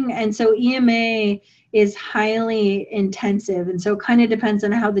anything. And so EMA is highly intensive. And so it kind of depends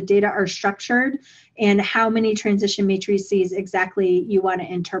on how the data are structured and how many transition matrices exactly you want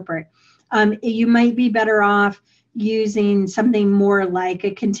to interpret. You might be better off using something more like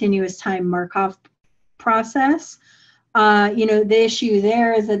a continuous time Markov process. The issue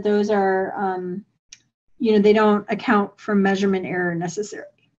there is that those are, they don't account for measurement error necessarily.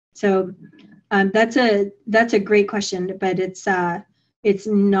 So that's a great question, but it's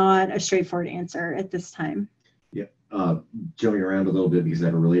not a straightforward answer at this time. Yeah, jumping around a little bit because I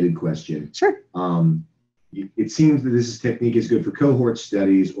have a related question. Sure. It seems that this technique is good for cohort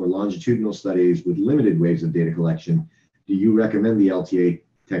studies or longitudinal studies with limited waves of data collection. Do you recommend the LTA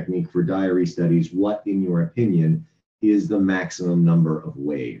technique for diary studies? What, in your opinion, is the maximum number of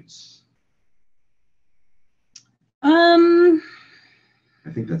waves? I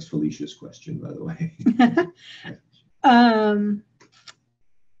think that's Felicia's question, by the way.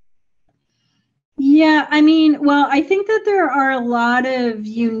 Yeah, I think that there are a lot of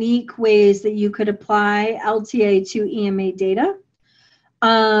unique ways that you could apply LTA to EMA data.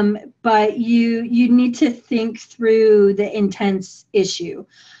 But you need to think through the intents issue.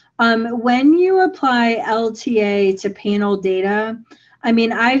 When you apply LTA to panel data,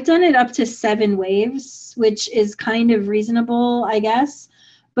 I've done it up to 7 waves, which is kind of reasonable, I guess.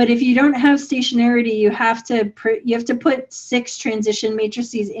 But if you don't have stationarity, you have to put 6 transition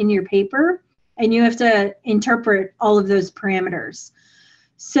matrices in your paper, and you have to interpret all of those parameters.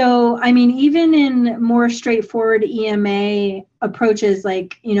 So, even in more straightforward EMA approaches,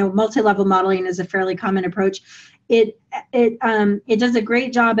 like, multi-level modeling is a fairly common approach. It does a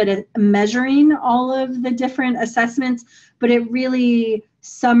great job at measuring all of the different assessments, but it really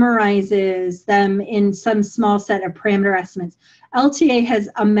summarizes them in some small set of parameter estimates. LTA has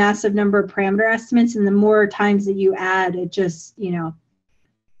a massive number of parameter estimates, and the more times that you add, it just,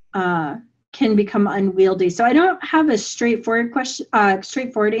 can become unwieldy. So I don't have a straightforward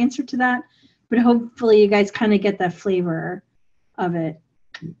answer to that, but hopefully you guys kind of get the flavor of it.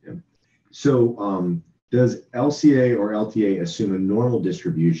 So does LCA or LTA assume a normal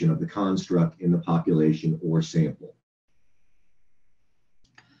distribution of the construct in the population or sample?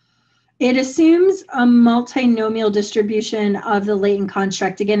 It assumes a multinomial distribution of the latent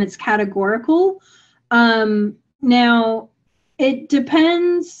construct. Again, it's categorical. Now, it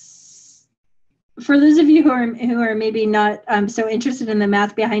depends. For those of you who are maybe not so interested in the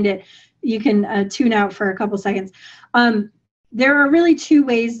math behind it, you can tune out for a couple seconds. There are really two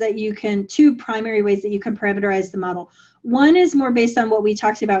primary ways that you can parameterize the model. One is more based on what we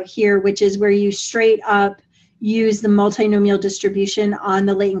talked about here, which is where you straight up use the multinomial distribution on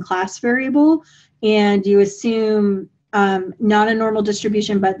the latent class variable, and you assume not a normal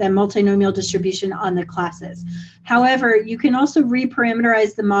distribution, but the multinomial distribution on the classes. However, you can also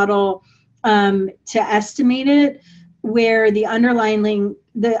reparameterize the model to estimate it where the underlying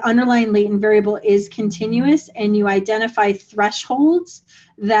latent variable is continuous, and you identify thresholds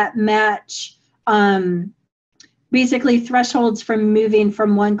that match, basically thresholds from moving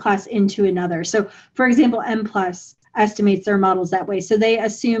from one class into another. So for example, M+ estimates their models that way. So they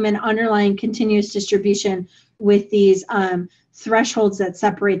assume an underlying continuous distribution with these thresholds that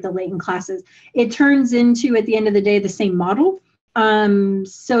separate the latent classes. It turns into, at the end of the day, the same model.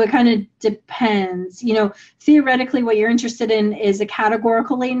 So it kind of depends. Theoretically, what you're interested in is a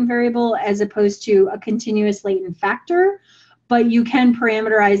categorical latent variable as opposed to a continuous latent factor. but you can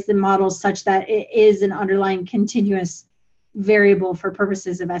parameterize the model such that it is an underlying continuous variable for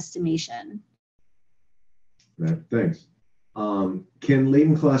purposes of estimation. Right, thanks. Can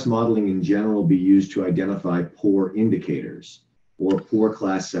latent class modeling in general be used to identify poor indicators or poor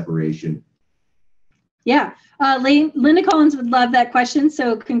class separation? Yeah, Linda Collins would love that question.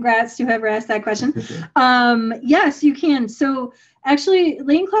 So congrats to whoever asked that question. Yes, you can. So actually,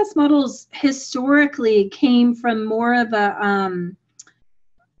 latent class models historically came from more of a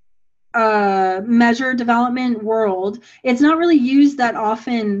measure development world. It's not really used that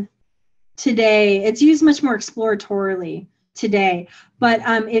often today. It's used much more exploratorily today. But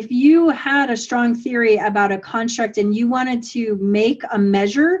if you had a strong theory about a construct and you wanted to make a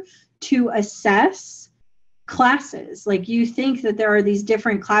measure to assess classes, like you think that there are these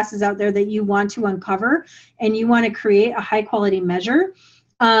different classes out there that you want to uncover and you want to create a high quality measure,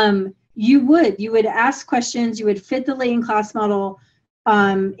 you would ask questions, you would fit the latent class model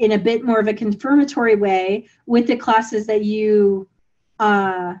in a bit more of a confirmatory way with the classes that you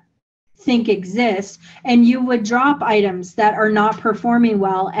think exist, and you would drop items that are not performing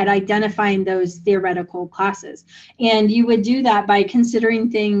well at identifying those theoretical classes. And you would do that by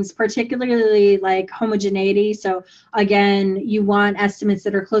considering things particularly like homogeneity. So again, you want estimates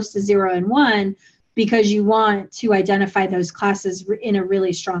that are close to 0 and 1 because you want to identify those classes in a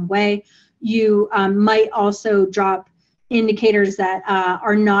really strong way. You might also drop indicators that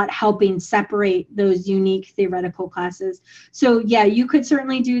are not helping separate those unique theoretical classes. So yeah, you could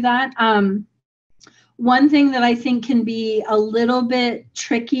certainly do that. One thing that I think can be a little bit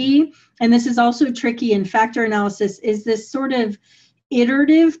tricky, and this is also tricky in factor analysis, is this sort of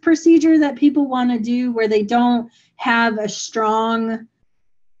iterative procedure that people want to do where they don't have a strong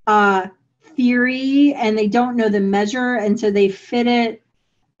theory and they don't know the measure, and so they fit it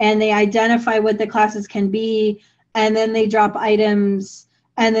and they identify what the classes can be, and then they drop items,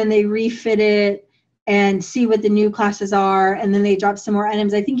 and then they refit it and see what the new classes are, and then they drop some more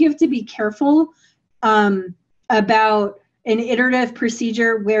items. I think you have to be careful about an iterative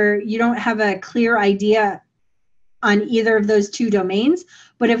procedure where you don't have a clear idea on either of those two domains.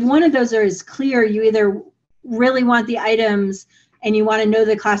 But if one of those is clear, you either really want the items and you want to know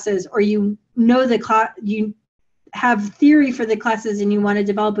the classes, or you know you have theory for the classes and you want to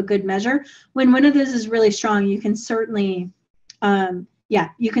develop a good measure. When one of those is really strong, you can certainly,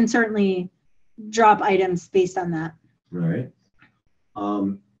 you can certainly drop items based on that. All right.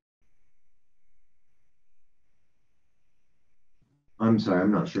 I'm sorry,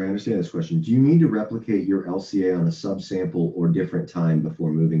 I'm not sure I understand this question. Do you need to replicate your LCA on a subsample or different time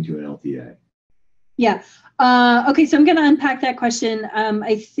before moving to an LTA? Yeah. Okay, so I'm going to unpack that question.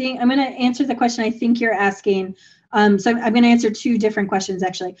 I think I'm going to answer the question I think you're asking. So I'm going to answer two different questions,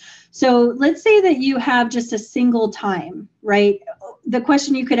 actually. So let's say that you have just a single time, right? The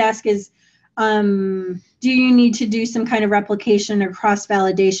question you could ask is, do you need to do some kind of replication or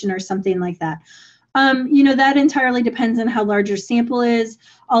cross-validation or something like that? That entirely depends on how large your sample is.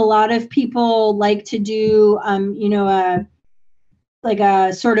 A lot of people like to do, a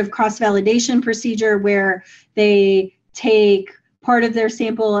sort of cross-validation procedure where they take part of their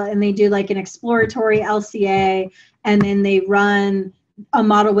sample and they do like an exploratory LCA, and then they run a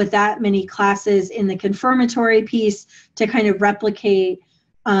model with that many classes in the confirmatory piece to kind of replicate,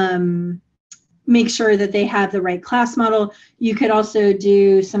 make sure that they have the right class model. You could also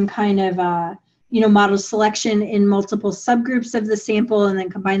do some kind of model selection in multiple subgroups of the sample and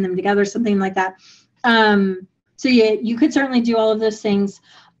then combine them together, something like that. So yeah, you could certainly do all of those things.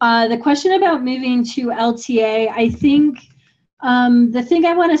 The question about moving to LTA, I think the thing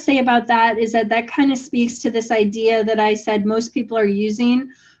I want to say about that is that kind of speaks to this idea that I said most people are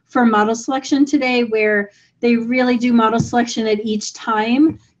using for model selection today, where they really do model selection at each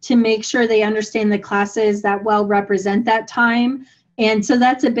time to make sure they understand the classes that well represent that time. And so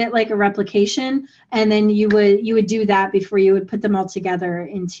that's a bit like a replication, and then you would do that before you would put them all together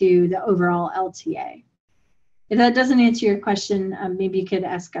into the overall LTA. If that doesn't answer your question, maybe you could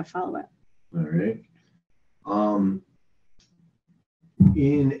ask a follow-up. All right.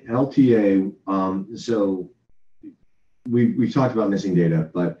 In LTA, so we've talked about missing data,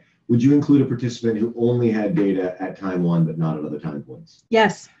 but would you include a participant who only had data at time 1 but not at other time points?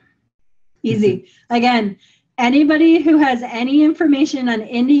 Yes. Easy. Again, anybody who has any information on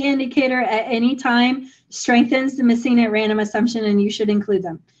any indicator at any time strengthens the missing at random assumption, and you should include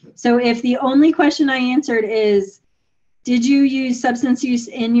them. So if the only question I answered is, did you use substance use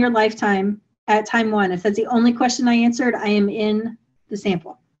in your lifetime at time 1? If that's the only question I answered, I am in the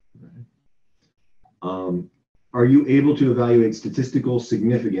sample. Are you able to evaluate statistical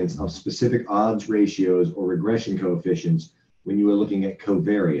significance of specific odds ratios or regression coefficients when you are looking at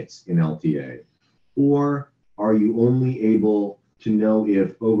covariates in LTA? Or are you only able to know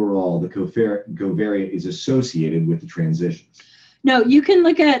if overall the covariate is associated with the transitions? No, you can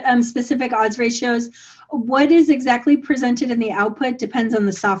look at specific odds ratios. What is exactly presented in the output depends on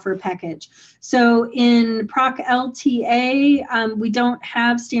the software package. So in Proc LTA, we don't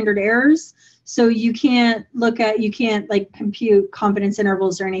have standard errors. So you can't like compute confidence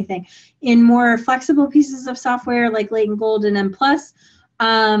intervals or anything. In more flexible pieces of software like Latent Gold and M+,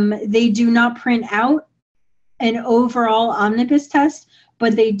 they do not print out an overall omnibus test,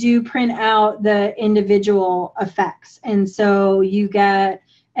 but they do print out the individual effects. And so you get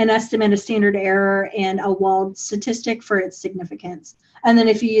an estimate of standard error and a walled statistic for its significance. And then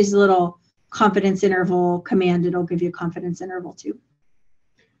if you use a little confidence interval command, it'll give you a confidence interval too.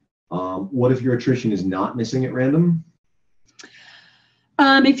 What if your attrition is not missing at random?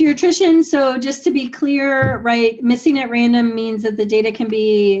 If your attrition, so just to be clear, right, missing at random means that the data can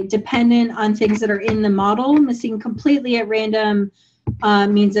be dependent on things that are in the model. Missing completely at random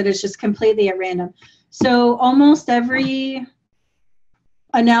means that it's just completely at random. So almost every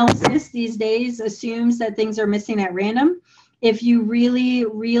analysis these days assumes that things are missing at random. If you really,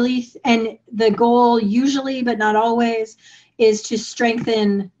 and the goal usually, but not always, is to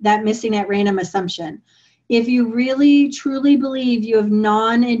strengthen that missing at random assumption. If you really truly believe you have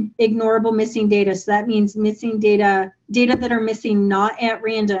non-ignorable missing data, so that means missing data that are missing not at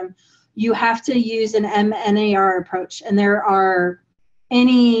random, you have to use an MNAR approach. And there are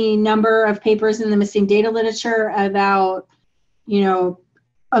any number of papers in the missing data literature about,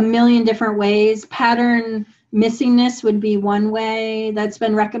 a million different ways. Pattern missingness would be one way that's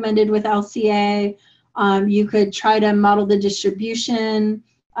been recommended with LCA. You could try to model the distribution.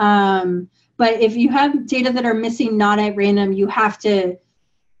 But if you have data that are missing not at random, you have to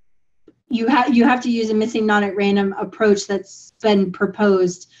use a missing not at random approach that's been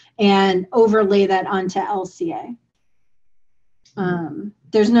proposed and overlay that onto LCA.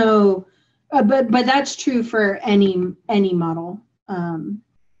 There's no, but that's true for any model.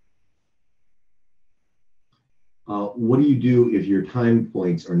 What do you do if your time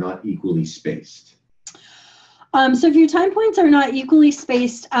points are not equally spaced? So if your time points are not equally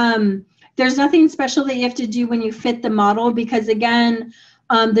spaced, there's nothing special that you have to do when you fit the model, because again,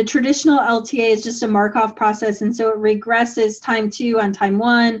 the traditional LTA is just a Markov process, and so it regresses time 2 on time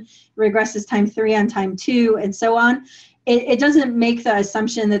 1, regresses time 3 on time 2, and so on. It doesn't make the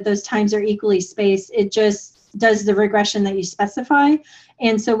assumption that those times are equally spaced. It just does the regression that you specify.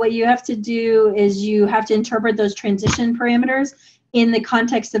 And so what you have to do is you have to interpret those transition parameters in the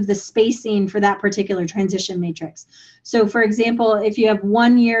context of the spacing for that particular transition matrix. So for example, if you have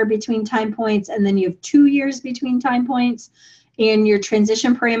 1 year between time points and then you have 2 years between time points and your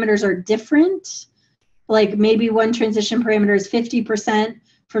transition parameters are different, like maybe one transition parameter is 50%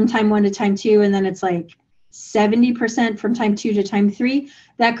 from time 1 to time 2, and then it's like 70% from time 2 to time 3,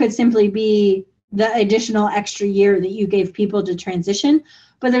 that could simply be the additional extra year that you gave people to transition.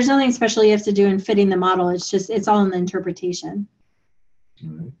 But there's nothing special you have to do in fitting the model. It's all in the interpretation.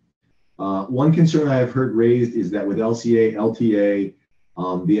 All right. One concern I have heard raised is that with LCA, LTA,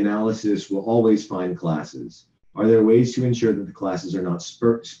 the analysis will always find classes. Are there ways to ensure that the classes are not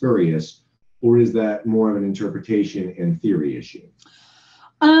spurious, or is that more of an interpretation and theory issue?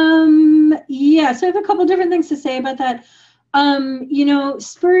 Yeah, so I have a couple different things to say about that.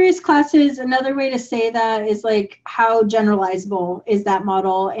 Spurious classes, another way to say that is like how generalizable is that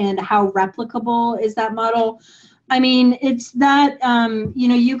model and how replicable is that model? I mean, it's that,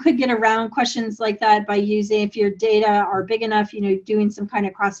 you could get around questions like that by using, if your data are big enough, doing some kind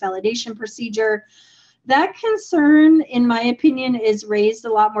of cross-validation procedure. That concern, in my opinion, is raised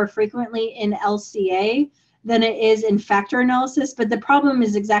a lot more frequently in LCA than it is in factor analysis, but the problem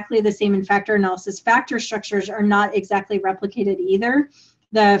is exactly the same in factor analysis. Factor structures are not exactly replicated either.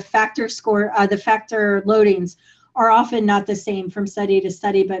 The factor loadings are often not the same from study to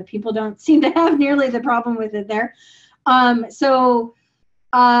study, but people don't seem to have nearly the problem with it there. So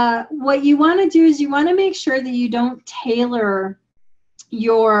what you want to do is you want to make sure that you don't tailor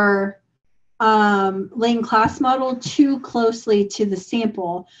your latent class model too closely to the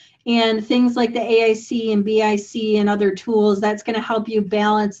sample. And things like the AIC and BIC and other tools, that's going to help you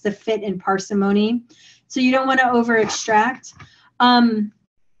balance the fit and parsimony. So you don't want to over extract.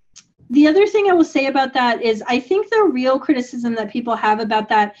 The other thing I will say about that is I think the real criticism that people have about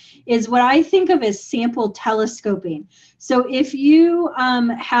that is what I think of as sample telescoping. So if you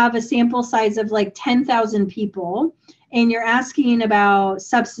have a sample size of like 10,000 people and you're asking about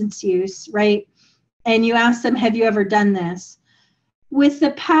substance use, right? And you ask them, have you ever done this? with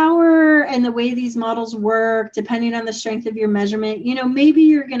the power and the way these models work, depending on the strength of your measurement, you know, maybe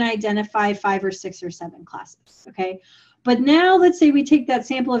you're going to identify 5 or 6 or 7 classes, okay? But now let's say we take that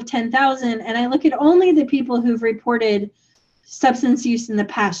sample of 10,000 and I look at only the people who've reported substance use in the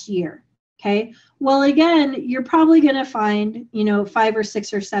past year, okay? Well, again, you're probably going to find, you know, 5 or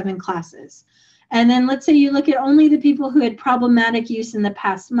 6 or 7 classes. And then let's say you look at only the people who had problematic use in the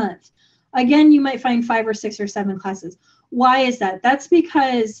past month. Again, you might find 5 or 6 or 7 classes. Why is that? That's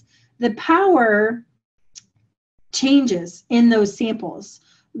because the power changes in those samples,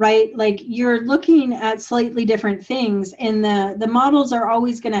 right? Like you're looking at slightly different things, and the models are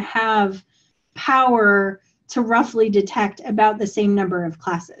always going to have power to roughly detect about the same number of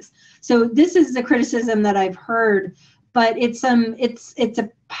classes. So this is the criticism that I've heard, but it's a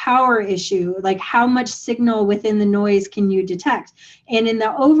power issue, like how much signal within the noise can you detect? And in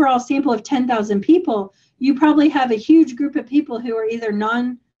the overall sample of 10,000 people, you probably have a huge group of people who are either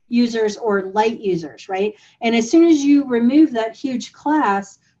non-users or light users, right? And as soon as you remove that huge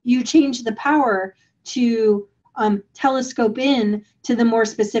class, you change the power to telescope in to the more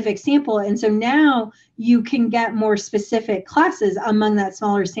specific sample. And so now you can get more specific classes among that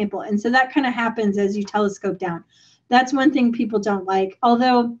smaller sample. And so that kind of happens as you telescope down. That's one thing people don't like.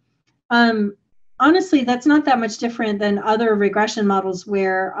 Although, honestly, that's not that much different than other regression models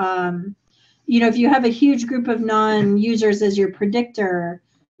where, you know, if you have a huge group of non-users as your predictor,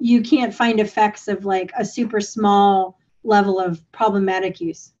 you can't find effects of like a super small level of problematic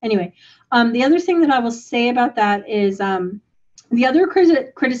use. Anyway, the other thing that I will say about that is the other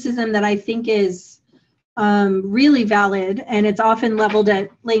criticism that I think is really valid, and it's often leveled at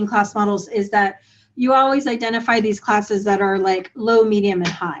latent class models, is that you always identify these classes that are like low, medium, and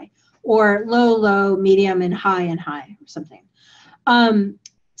high, or low, low, medium, and high, or something.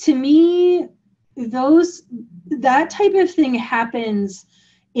 To me, that type of thing happens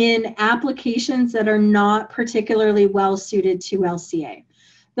in applications that are not particularly well suited to LCA.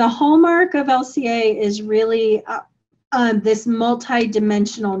 The hallmark of LCA is really this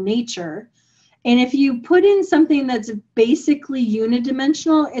multi-dimensional nature. And if you put in something that's basically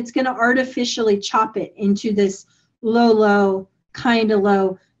unidimensional, it's going to artificially chop it into this low, low, kind of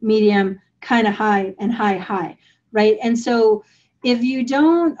low, medium, kind of high, and high, high, right? And so if you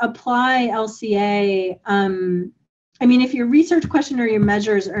don't apply LCA, I mean, if your research question or your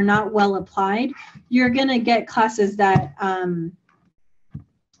measures are not well applied, you're going to get classes that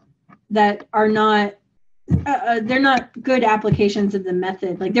that are not, they're not good applications of the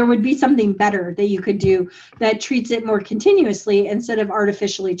method. Like there would be something better that you could do that treats it more continuously instead of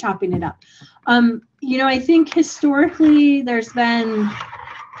artificially chopping it up. You know, I think historically there's been,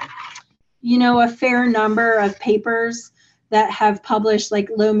 you know, a fair number of papers that have published like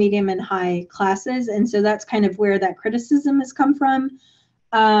low, medium, and high classes. And so that's kind of where that criticism has come from.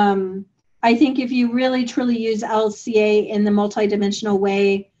 I think if you really truly use LCA in the multidimensional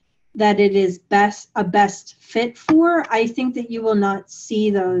way that it is a best fit for, I think that you will not see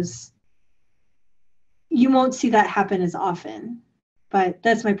those, you won't see that happen as often. But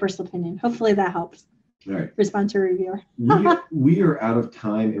that's my personal opinion. Hopefully that helps. All right. Respond to a reviewer. we are out of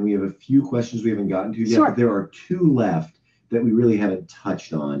time, and we have a few questions we haven't gotten to yet, Sure. But there are 2 left that we really haven't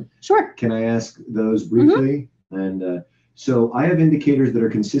touched on. Sure. Can I ask those briefly? Mm-hmm. And so I have indicators that are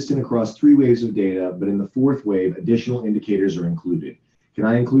consistent across 3 waves of data, but in the 4th wave, additional indicators are included. Can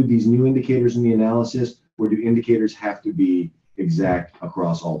I include these new indicators in the analysis, or do indicators have to be exact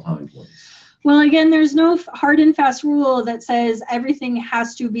across all time points? Well, again, there's no hard and fast rule that says everything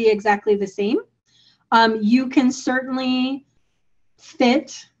has to be exactly the same. You can certainly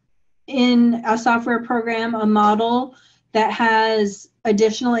fit in a software program a model that has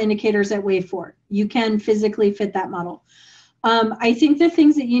additional indicators at wave 4. You can physically fit that model. I think the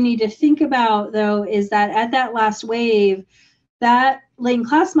things that you need to think about, though, is that at that last wave, that latent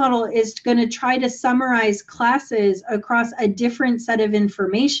class model is going to try to summarize classes across a different set of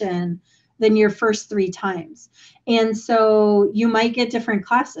information than your first 3 times. And so you might get different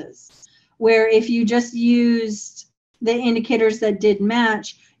classes, where if you just used the indicators that did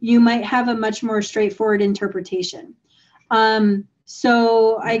match, you might have a much more straightforward interpretation.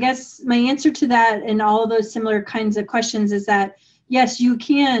 So I guess my answer to that and all of those similar kinds of questions is that, yes, you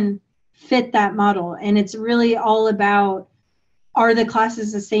can fit that model. And it's really all about, are the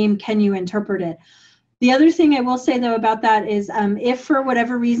classes the same? Can you interpret it? The other thing I will say, though, about that is if for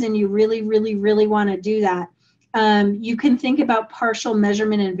whatever reason you really, really, really want to do that, you can think about partial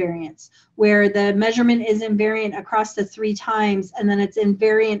measurement invariance, where the measurement is invariant across the 3 times, and then it's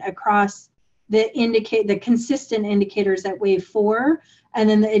invariant across the consistent indicators at wave 4, and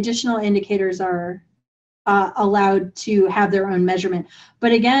then the additional indicators are allowed to have their own measurement.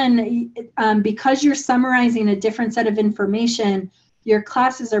 But again, because you're summarizing a different set of information, your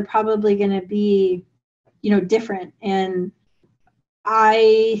classes are probably going to be, different. And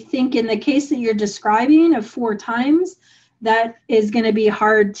I think in the case that you're describing of 4 times, that is going to be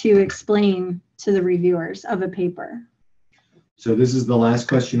hard to explain to the reviewers of a paper. So this is the last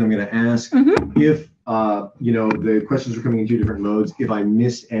question I'm going to ask. If, the questions are coming in 2 different modes. If I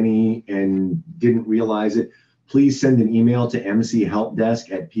missed any and didn't realize it, please send an email to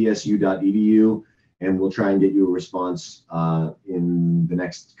mchelpdesk@psu.edu, and we'll try and get you a response in the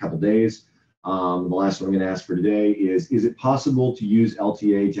next couple days. The last one I'm going to ask for today is it possible to use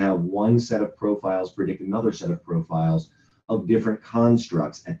LTA to have one set of profiles predict another set of profiles of different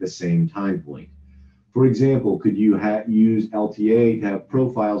constructs at the same time point? For example, could you use LTA to have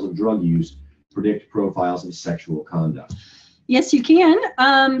profiles of drug use predict profiles of sexual conduct? Yes, you can.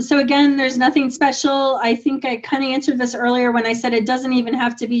 So again, there's nothing special. I think I kind of answered this earlier when I said it doesn't even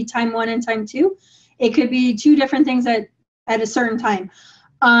have to be time 1 and time 2. It could be 2 different things at a certain time.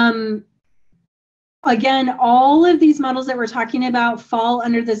 Again, all of these models that we're talking about fall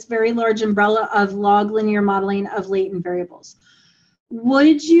under this very large umbrella of log linear modeling of latent variables.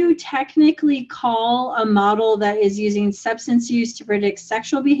 Would you technically call a model that is using substance use to predict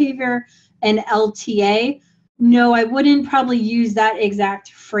sexual behavior an LTA? No, I wouldn't probably use that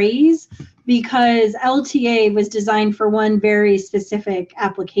exact phrase, because LTA was designed for one very specific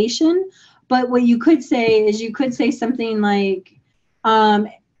application. But what you could say is you could say something like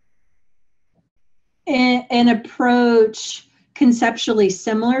an approach conceptually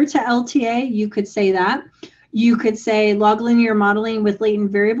similar to LTA. You could say that. You could say log linear modeling with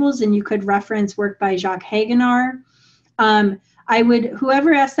latent variables, and you could reference work by Dziak.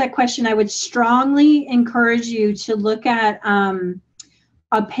 Whoever asked that question, I would strongly encourage you to look at a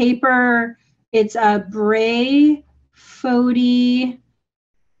paper. It's a Bray, Fody,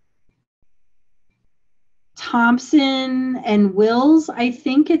 Thompson, and Wills. I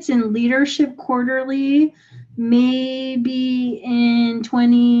think it's in Leadership Quarterly, maybe in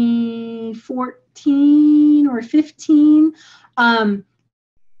 2014 or 15.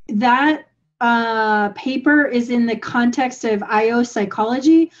 That paper is in the context of IO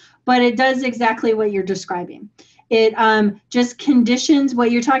psychology, but it does exactly what you're describing. It just conditions,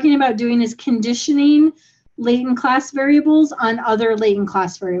 what you're talking about doing is conditioning latent class variables on other latent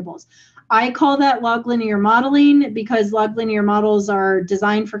class variables. I call that log linear modeling because log linear models are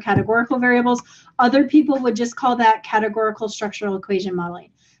designed for categorical variables. Other people would just call that categorical structural equation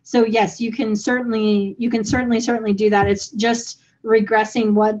modeling. So yes, you can certainly do that. It's just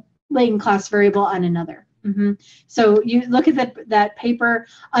regressing one latent class variable on another. So you look at that paper.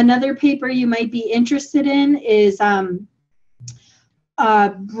 Another paper you might be interested in is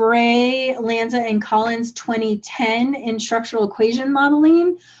Bray, Lanza, and Collins 2010 in structural equation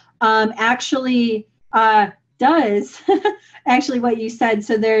modeling. Actually does actually what you said.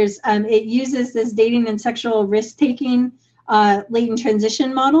 So there's it uses this dating and sexual risk-taking latent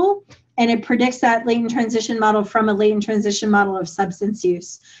transition model, and it predicts that latent transition model from a latent transition model of substance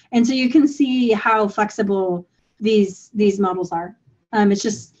use. And so you can see how flexible these models are. It's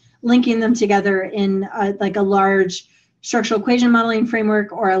just linking them together in like a large structural equation modeling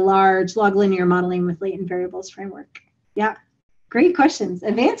framework or a large log linear modeling with latent variables framework. Yeah. Great questions,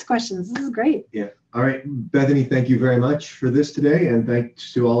 advanced questions. This is great. Yeah. All right, Bethany, thank you very much for this today, and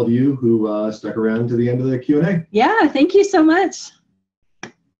thanks to all of you who stuck around to the end of the Q&A. Yeah, thank you so much.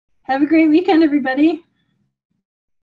 Have a great weekend, everybody.